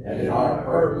 and in our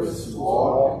purpose to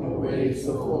walk in the ways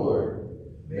of the Lord,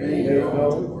 made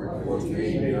known or to be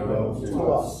made known to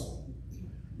us.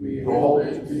 We hold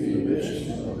it to be the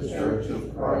mission of the Church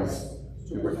of Christ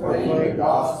to proclaim the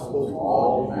gospel to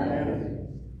all humanity,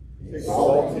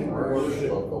 exalting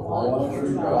worship of the one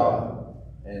true God,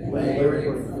 and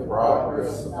laboring for the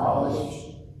progress of knowledge,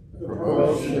 the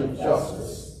promotion of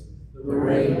justice, the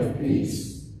reign of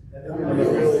peace, and the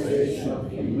realization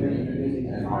of human unity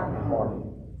and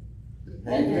harmony.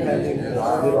 Depending as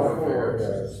our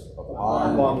affairs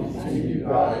upon the continued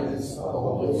guidance of the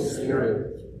Holy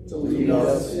Spirit to lead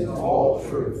us in all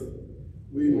truth,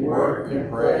 we work and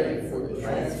pray for the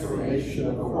transformation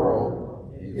of the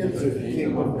world into the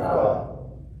kingdom of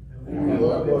God. And we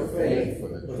look with faith for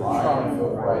the triumph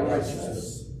of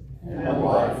righteousness and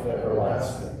life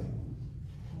everlasting.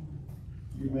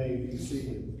 You may be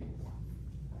seated.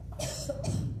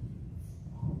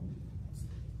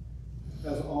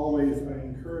 As always, I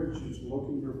encourage you to look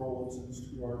in your bulletins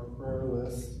to our prayer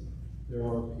list. There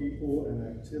are people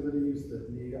and activities that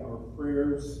need our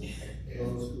prayers,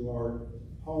 those who are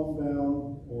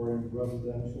homebound or in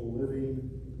residential living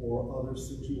or other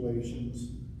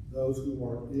situations, those who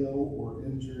are ill or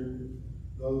injured,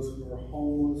 those who are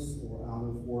homeless or out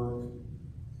of work,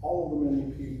 all the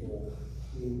many people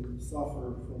who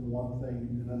suffer from one thing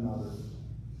and another.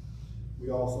 We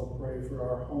also pray for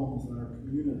our homes and our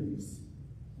communities.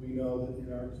 We know that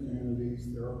in our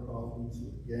communities there are problems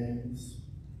with gangs,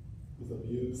 with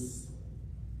abuse,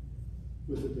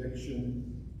 with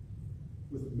addiction,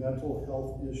 with mental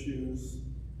health issues,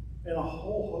 and a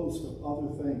whole host of other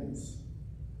things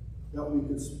that we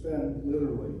could spend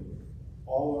literally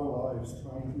all our lives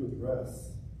trying to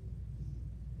address,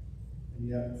 and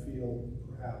yet feel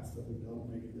perhaps that we don't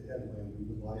make the headway we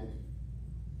would like.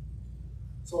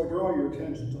 So I draw your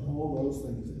attention to all those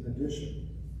things in addition.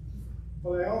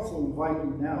 But I also invite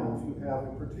you now, if you have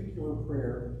a particular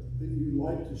prayer that you'd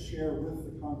like to share with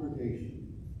the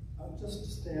congregation, just to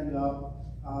stand up.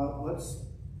 Let's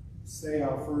say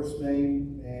our first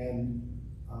name and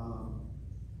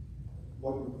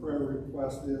what your prayer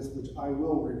request is, which I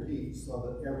will repeat so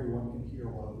that everyone can hear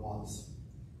what it was.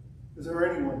 Is there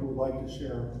anyone who would like to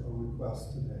share a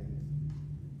request today?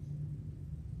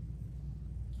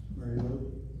 Mary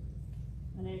Lou?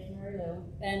 My name is Mary Lou,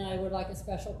 and I would like a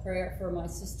special prayer for my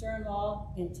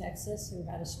sister-in-law in Texas who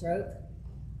had a stroke.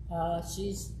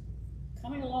 She's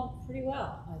coming along pretty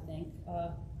well, I think,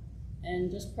 and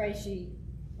just pray she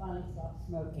finally stops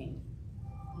smoking.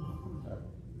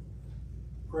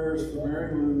 Prayers for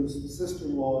Mary Lou's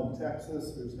sister-in-law in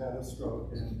Texas who's had a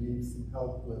stroke and needs some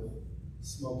help with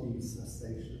smoking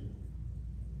cessation.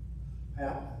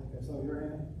 Pat, I think I saw your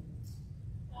hand.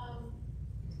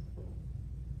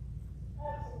 I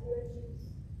have some good news.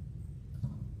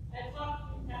 I talked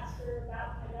to you, Pastor, about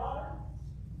my daughter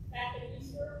back at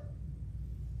Easter,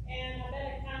 and I've been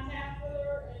in contact with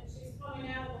her, and she's coming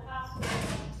out of the hospital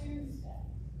on Tuesday.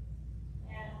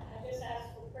 And I just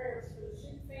asked for prayers for the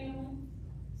Shoup family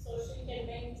so she can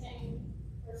maintain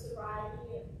her sobriety.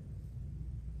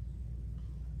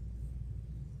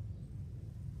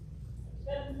 It's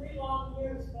been 3 long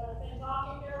years, but I've been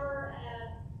talking to her and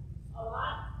a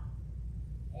lot.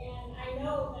 And I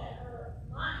know that her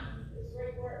mind is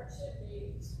right where it should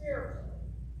be spiritually.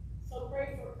 So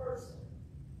pray for her personally.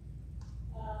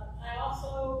 I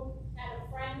also had a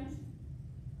friend.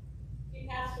 He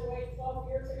passed away 12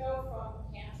 years ago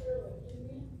from cancer,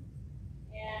 leukemia.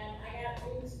 And I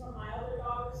got news from my other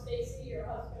daughter, Stacy, her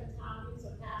husband, Tommy's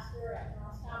a pastor at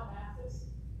Norristown Baptist.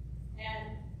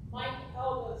 And Mike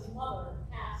Elba's mother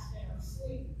passed in her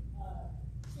sleep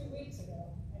 2 weeks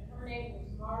ago. And her name was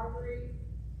Marjorie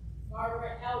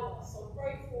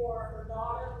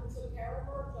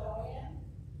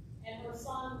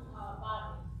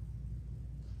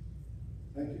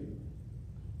Thank you.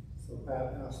 So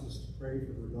Pat asked us to pray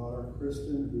for her daughter,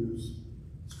 Kristen, who's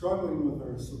struggling with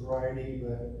her sobriety,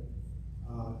 but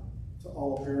to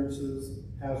all appearances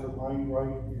has her mind right,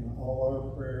 and all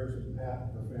our prayers and Pat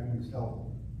and her family's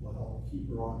help will help keep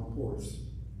her on course.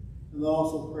 And then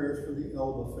also prayers for the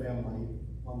Elba family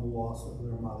on the loss of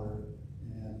their mother,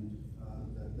 and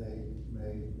that they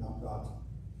may know God's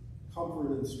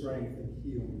comfort and strength and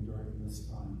healing during this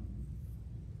time.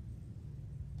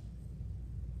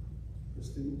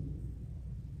 Christine?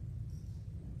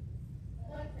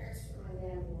 I'd like prayers for my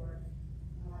landlord.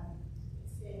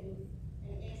 It's been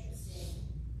an interesting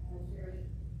and very,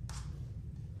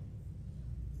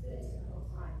 it's been a difficult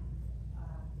time.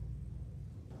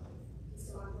 He's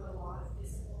gone through a lot of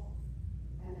physical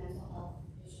and mental health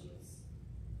issues,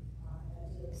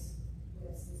 and deals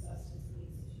with some substance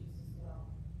abuse issues as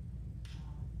well.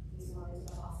 He's gone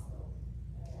into the hospital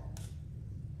again.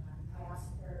 I ask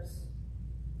prayers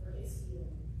for his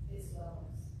healing, his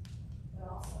wellness, but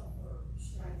also for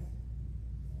strength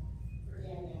for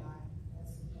Danny and I as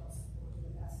we help support in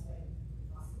the best way we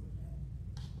possibly can.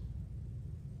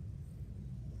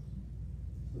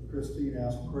 So Christine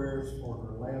asked prayers for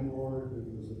her landlord who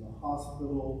was in the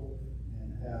hospital and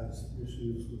has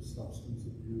issues with substance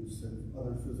abuse and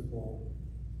other physical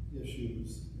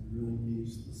issues, and really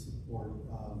needs the support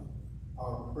of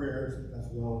our prayers as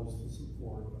well as the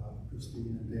support of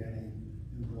Christine and Danny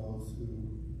and those who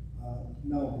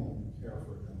know him and care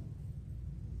for him.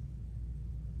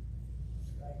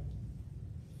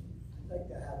 I'd like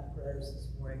to have prayers this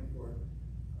morning for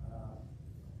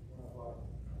one of our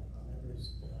members,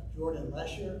 Jordan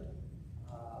Lesher.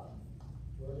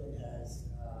 Jordan has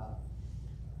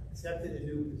accepted a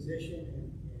new position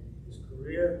in his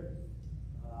career.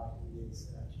 He is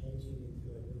changing into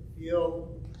a new field.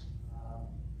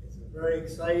 It's a very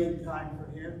exciting time for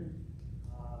him.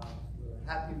 We're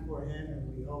happy for him,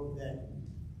 and we hope that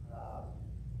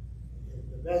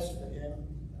the best for him.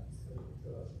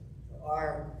 To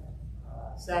our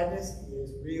sadness, he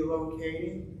is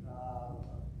relocating.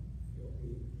 He'll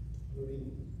be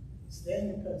moving, staying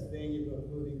in Pennsylvania, but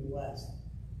moving west.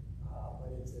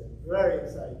 But it's a very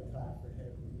exciting time for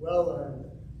him, well-earned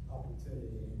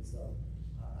opportunity. And so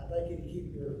I'd like you to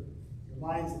keep your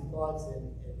minds and thoughts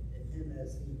in him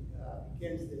as he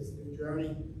begins this new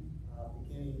journey,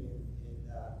 beginning in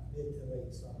mid to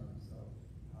late summer. So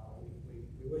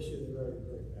we wish you the very,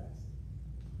 very best.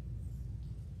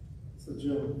 So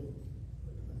Jim,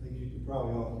 I think you can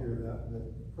probably all hear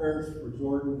that prayers for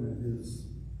Jordan and his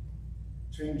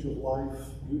change of life,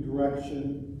 new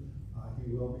direction. He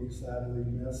will be sadly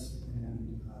missed,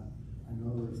 and I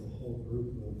know there's a whole group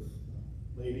of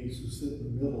ladies who sit in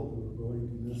the middle who are going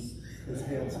to miss his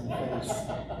handsome face.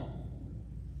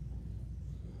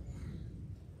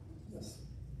 Yes.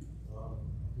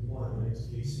 Good morning, my name is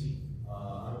Casey.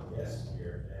 I'm a guest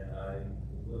here, and I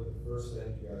would like to first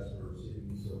thank you guys for receiving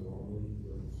me so warmly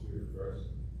with the Spirit of Christ.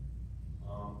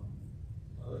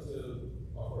 I'd like to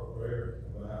offer a prayer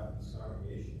on behalf of this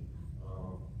congregation.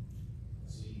 I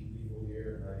see people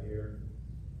here, and I hear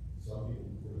some people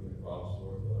putting in problems for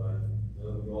it, but I know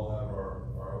that we all have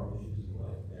our own issues in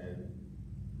life, and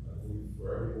I believe for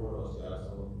every one of us guys,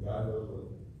 God knows what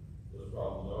those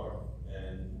problems are,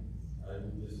 and I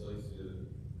would just like to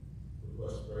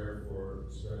request prayer for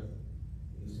strength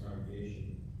in this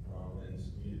congregation and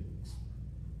this community.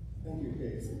 Thank you,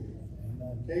 Casey.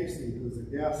 And Casey, who's a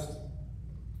guest,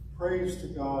 prays to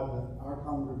God that our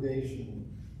congregation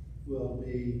will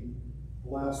be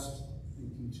blessed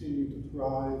and continue to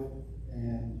thrive,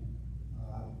 and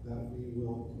that we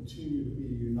will continue to be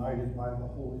united by the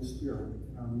Holy Spirit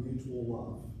in our mutual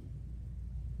love.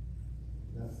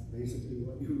 That's basically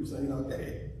what you were saying,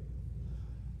 okay?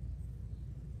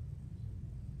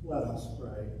 Let us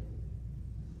pray.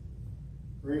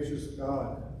 Gracious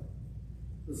God,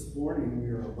 this morning we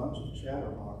are a bunch of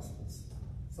chatterboxes.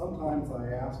 Sometimes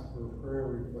I ask for a prayer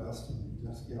request and we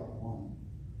just get one.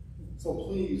 So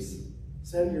please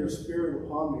send your Spirit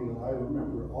upon me that I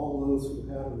remember all those who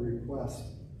have a request,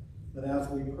 that as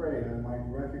we pray I might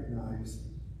recognize,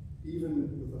 even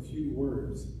with a few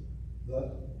words,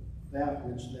 that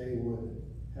which they would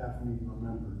have me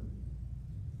remember.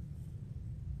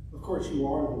 Of course, you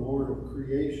are the Lord of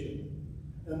creation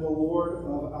and the Lord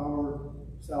of our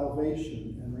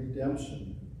salvation and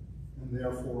redemption, and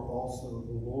therefore also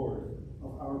the Lord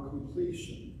of our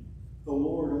completion, the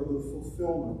Lord of the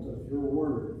fulfillment of your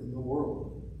word in the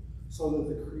world, so that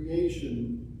the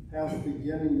creation has a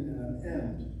beginning and an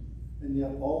end, and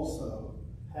yet also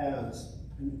has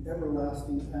an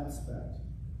everlasting aspect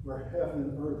where heaven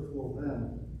and earth will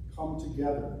then come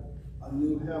together, a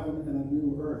new heaven and a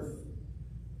new earth.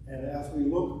 And as we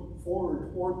look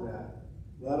forward toward that,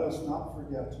 let us not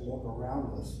forget to look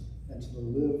around us and to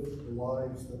live the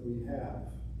lives that we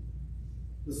have.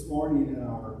 This morning in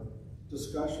our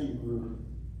discussion group,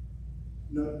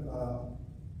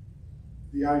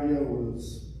 the idea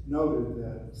was noted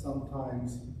that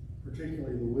sometimes,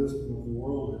 particularly the wisdom of the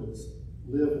world is,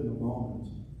 live in the moment.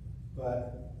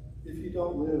 But if you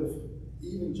don't live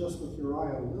even just with your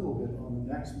eye a little bit on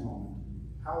the next moment,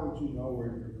 how would you know where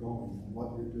you're going and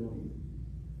what you're doing?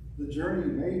 The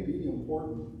journey may be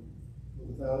important, but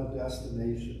without a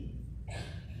destination,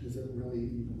 is it really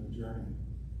even a journey?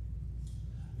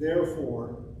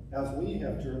 Therefore, as we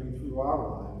have journeyed through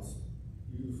our lives,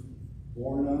 you've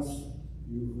born us,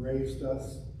 you've raised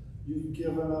us, you've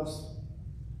given us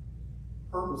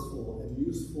purposeful and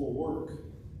useful work.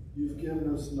 You've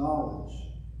given us knowledge.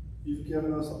 You've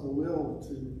given us a will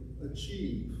to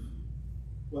achieve.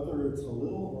 Whether it's a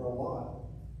little or a lot,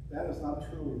 that is not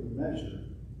truly the measure.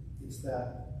 It's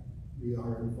that we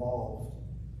are involved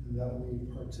and that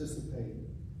we participate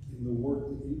in the work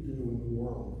that you do in the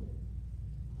world.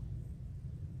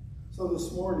 So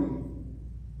this morning,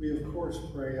 we of course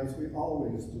pray, as we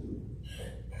always do,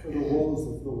 for the woes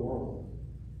of the world,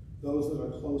 those that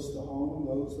are close to home,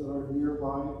 those that are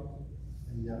nearby,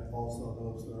 and yet also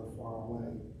those that are far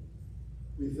away.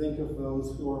 We think of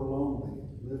those who are lonely,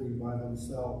 living by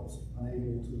themselves,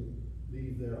 unable to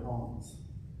leave their homes.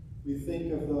 We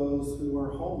think of those who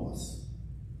are homeless,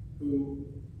 who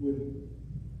would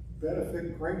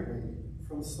benefit greatly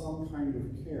from some kind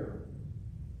of care,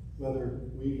 whether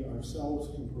we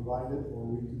ourselves can provide it or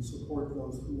we can support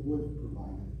those who would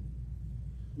provide it.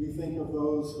 We think of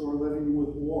those who are living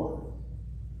with war,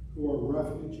 who are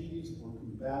refugees or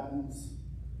combatants,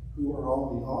 who are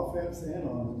on the offense and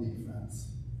on the defense.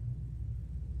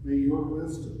 May your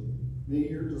wisdom, may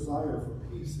your desire for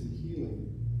peace and healing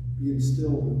be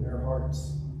instilled in their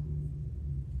hearts.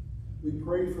 We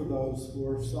pray for those who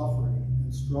are suffering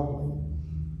and struggling.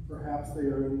 Perhaps they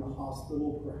are in the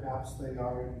hospital, perhaps they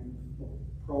are in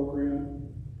a program,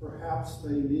 perhaps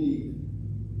they need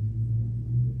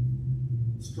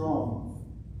strong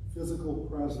physical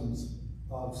presence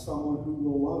of someone who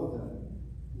will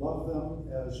love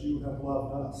them as you have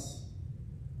loved us,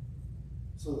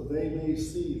 so that they may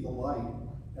see the light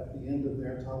at the end of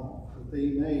their tunnel, that they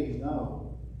may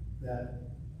know that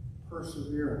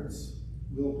perseverance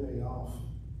will pay off.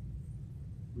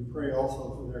 We pray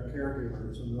also for their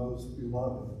caregivers and those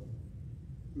beloved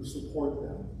who support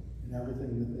them in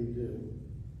everything that they do.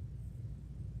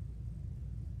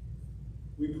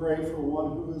 We pray for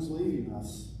one who is leaving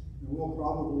us, and we'll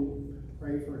probably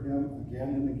pray for him again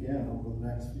and again over the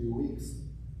next few weeks.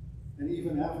 And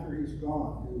even after he's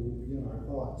gone, he will be in our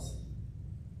thoughts.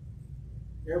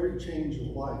 Every change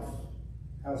of life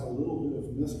has a little bit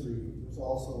of mystery, but there's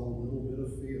also a little bit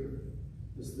of fear.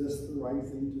 Is this the right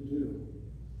thing to do?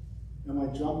 Am I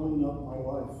jumbling up my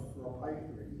life for a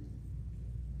pipe dream?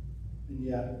 And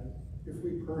yet, if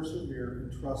we persevere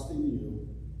in trusting you,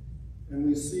 and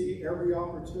we see every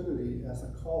opportunity as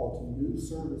a call to new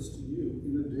service to you,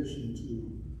 in addition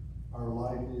to our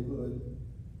livelihood,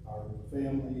 our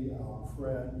family, our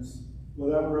friends,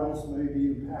 whatever else may be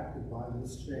impacted by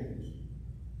this change,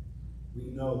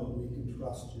 we know that we can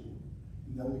trust you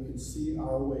and that we can see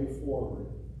our way forward.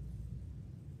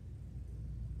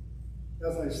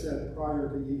 As I said prior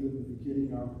to even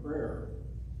beginning our prayer,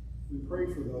 we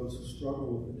pray for those who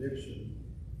struggle with addiction.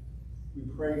 We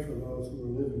pray for those who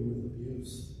are living with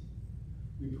abuse.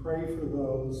 We pray for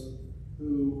those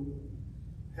who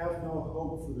have no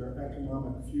hope for their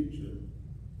economic future.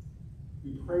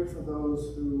 We pray for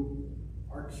those who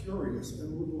are curious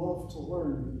and would love to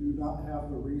learn but do not have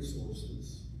the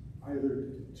resources, either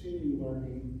to continue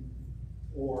learning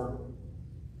or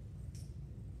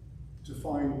to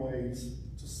find ways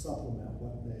to supplement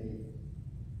what they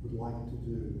would like to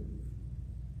do.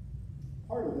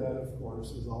 Part of that, of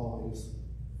course, is always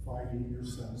finding your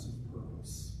sense of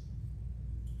purpose.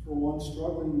 For one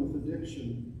struggling with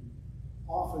addiction,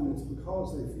 often it's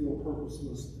because they feel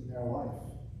purposeless in their life.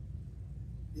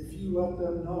 If you let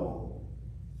them know,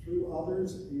 through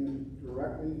others and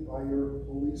directly by your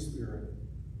Holy Spirit,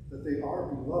 that they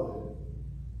are beloved,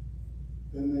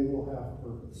 then they will have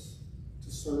purpose to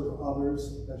serve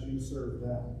others as you serve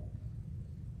them.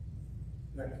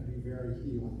 That can be very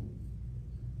healing.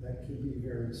 That can be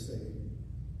very saving.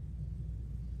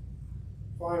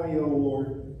 Finally, O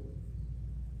Lord,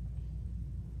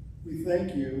 we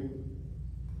thank you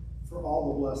for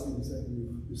all the blessings that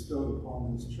you've bestowed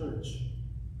upon this church.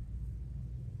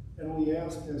 And we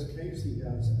ask, as Casey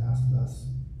has asked us,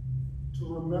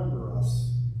 to remember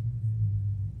us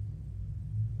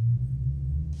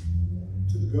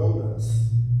goad us,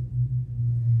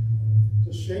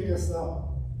 to shake us up,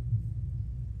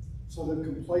 so that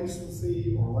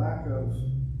complacency or lack of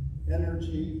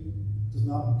energy does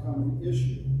not become an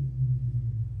issue,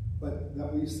 but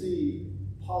that we see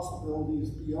possibilities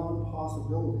beyond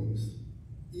possibilities,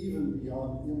 even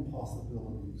beyond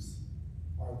impossibilities,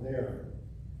 are there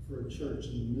for a church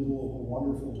in the middle of a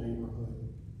wonderful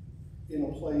neighborhood, in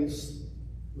a place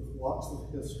with lots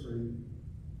of history,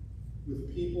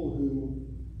 with people who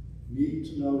need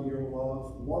to know your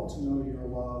love, want to know your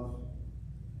love,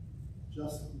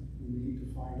 just we need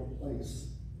to find a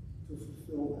place to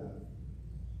fulfill that.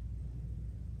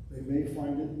 They may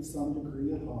find it in some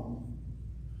degree at home.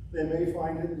 They may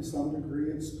find it in some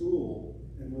degree at school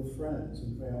and with friends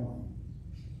and family.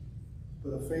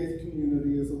 But a faith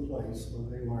community is a place where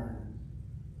they learn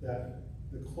that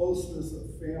the closeness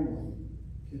of family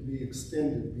can be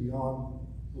extended beyond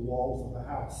the walls of a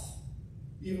house,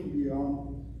 even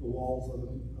beyond the walls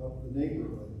of the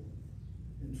neighborhood,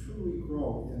 and truly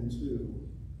grow into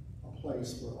a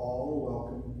place where all are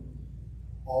welcome,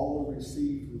 all are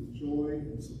received with joy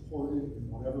and supported in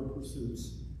whatever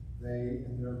pursuits they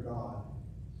and their God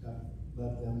have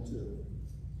led them to.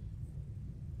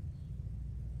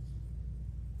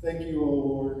 Thank you, O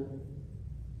Lord.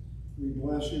 We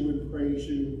bless you and praise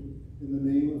you in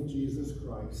the name of Jesus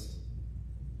Christ.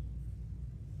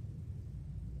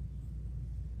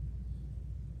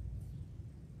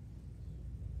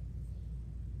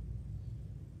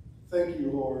 Thank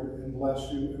you, Lord, and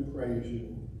bless you and praise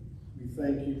you. We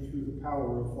thank you through the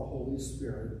power of the Holy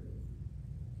Spirit.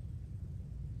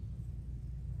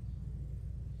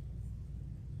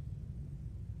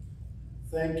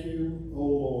 Thank you, O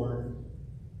Lord.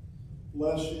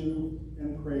 Bless you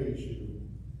and praise you.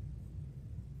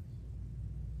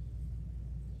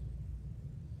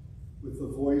 With the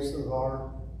voice of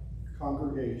our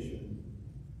congregation,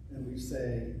 and we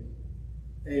say,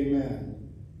 Amen.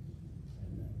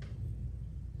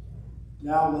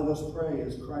 Now let us pray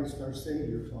as Christ our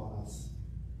Savior taught us.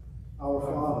 Our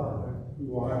Father,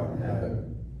 who art in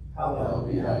heaven,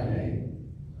 Hallowed be thy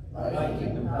name. Thy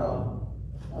kingdom come,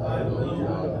 thy will be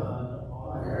done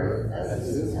on earth as it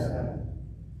is in heaven.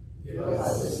 Give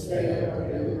us this day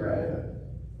our daily bread,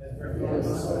 and forgive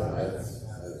us our debts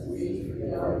as we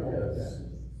forgive our debtors.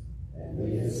 And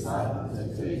lead us not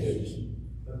into temptation,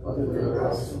 but deliver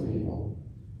us from evil.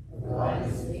 For thine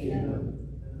is the kingdom,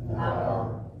 and the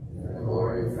power, and the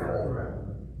glory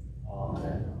forever.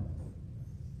 Amen.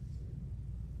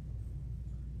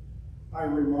 I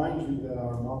remind you that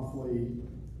our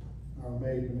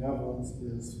May benevolence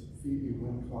is Phoebe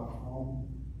Wincott Home.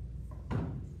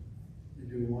 They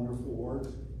do wonderful work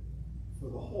for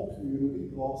the whole community,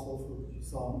 but also for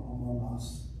some among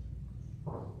us.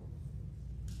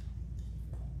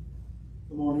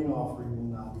 The morning offering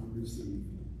will now be received.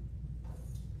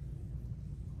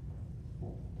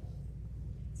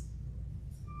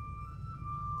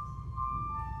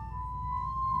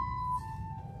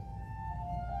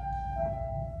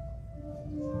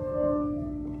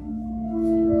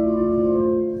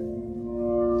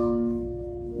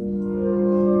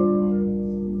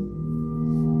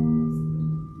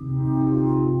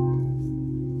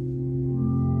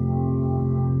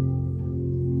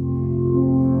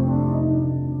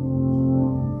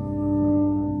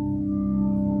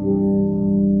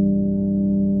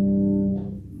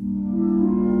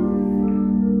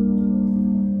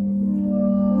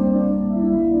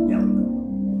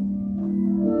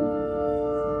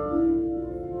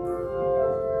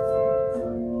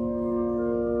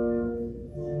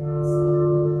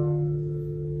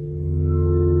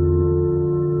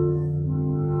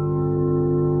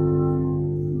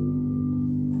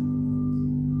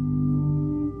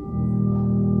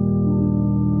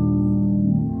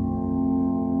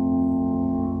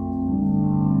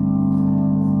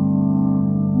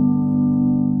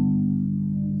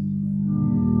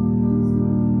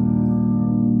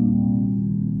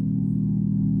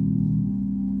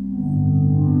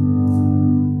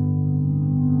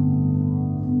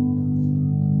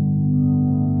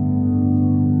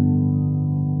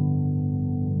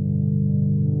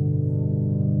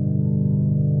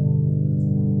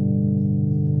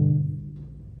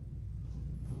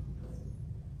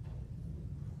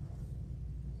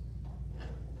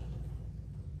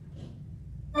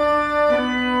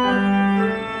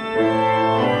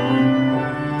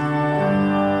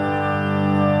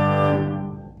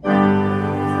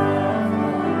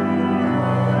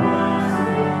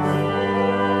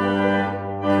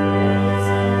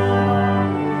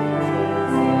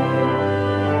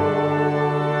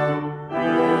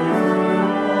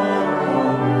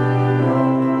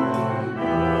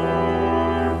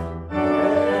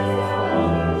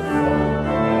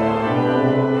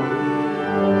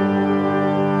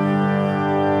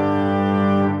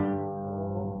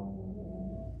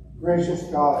 Gracious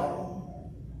God,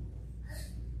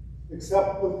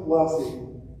 accept with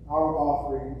blessing our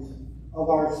offerings of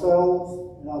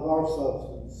ourselves and of our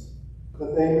substance,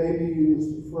 that they may be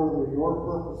used to further your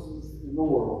purposes in the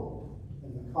world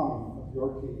and the coming of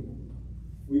your kingdom.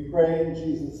 We pray in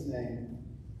Jesus' name.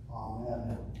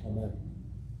 Amen. Amen.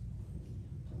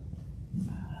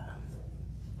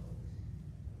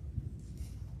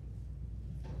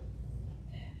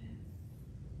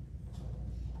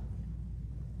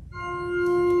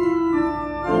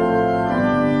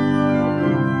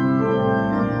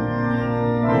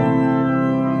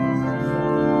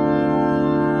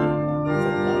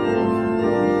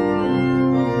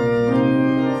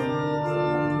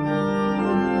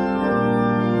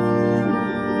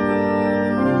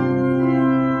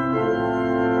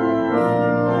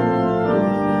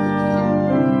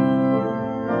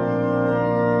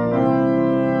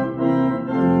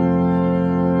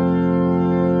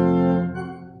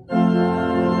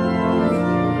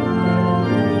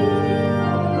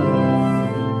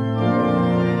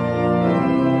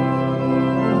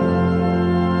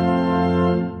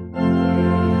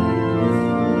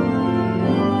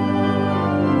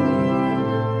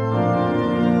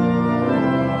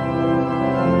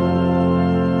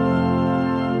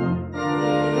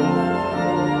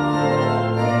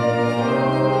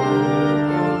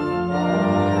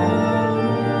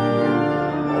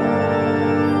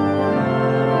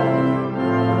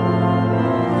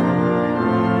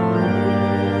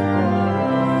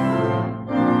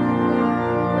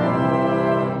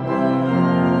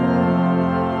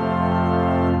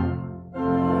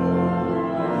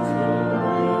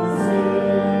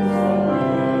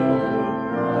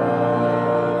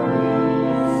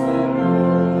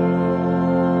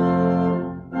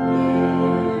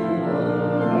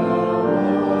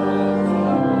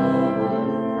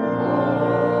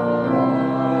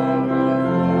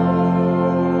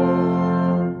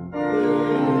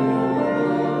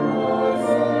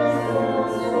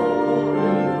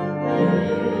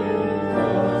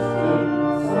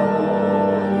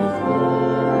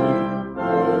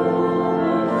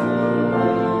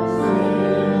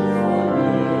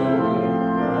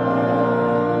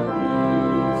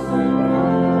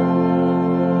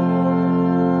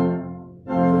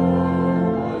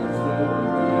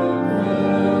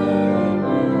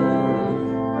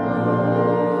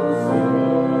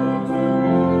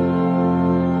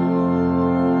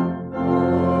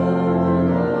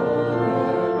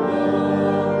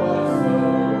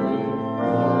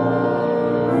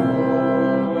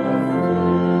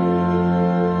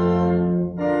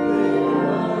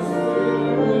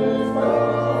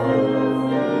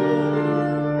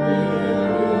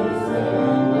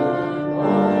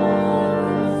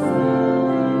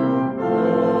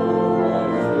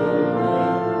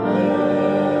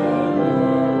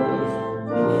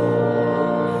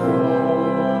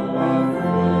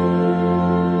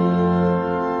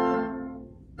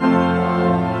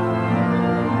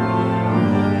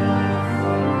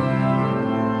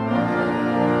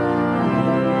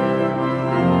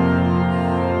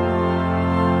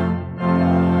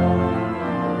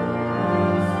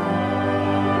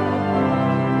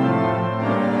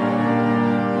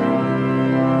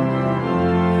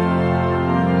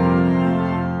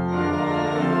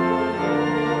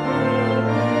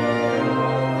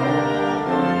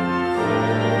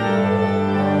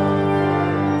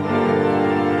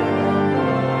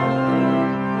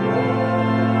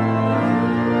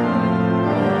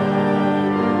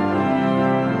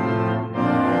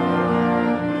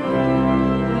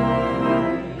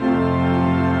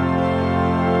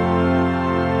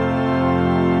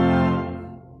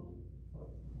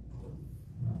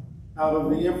 Out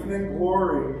of the infinite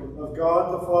glory of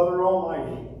God the Father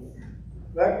Almighty,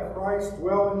 let Christ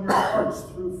dwell in your hearts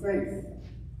through faith,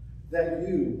 that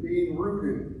you, being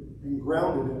rooted and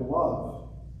grounded in love,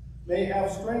 may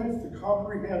have strength to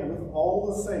comprehend with all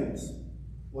the saints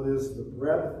what is the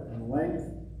breadth and length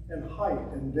and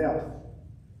height and depth,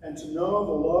 and to know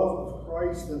the love of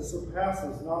Christ that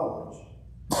surpasses knowledge,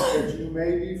 that you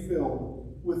may be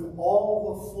filled with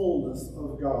all the fullness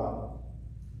of God.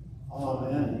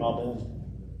 Amen. Amen.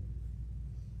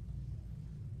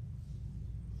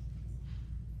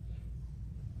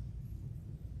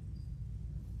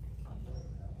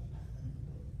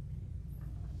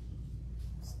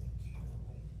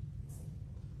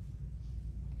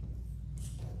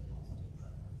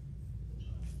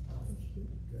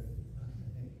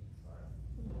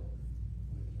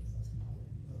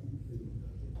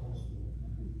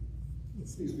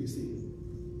 Please be seated.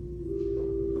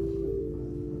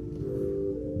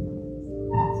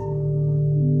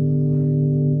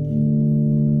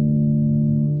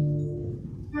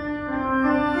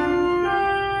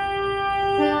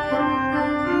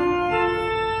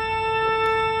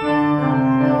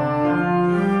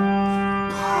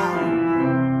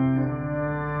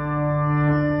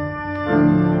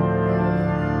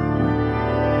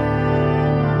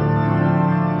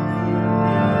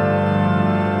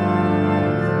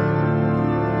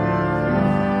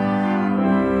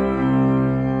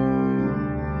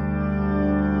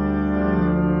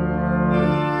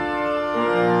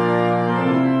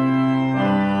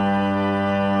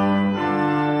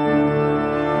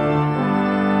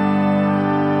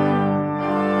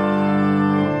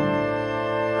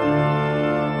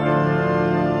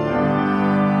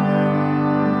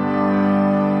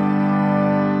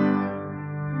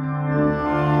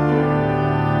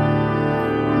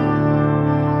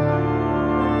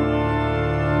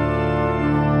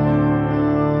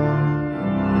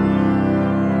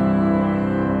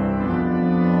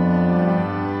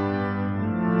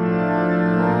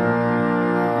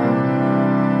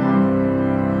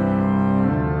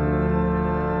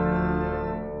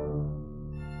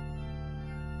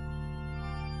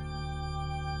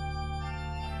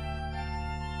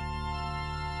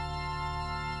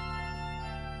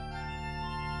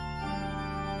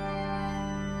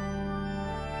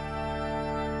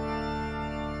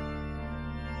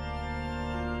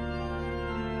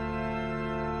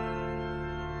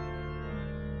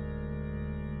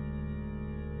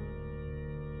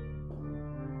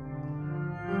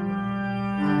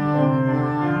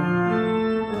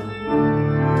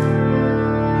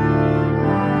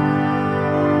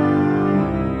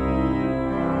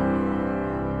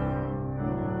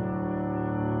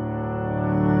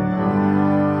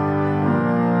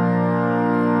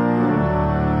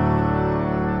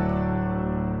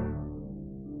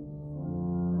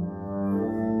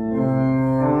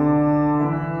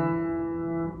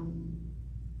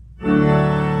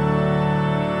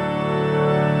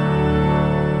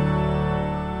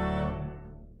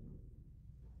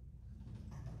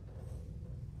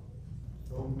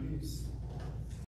 Go in peace.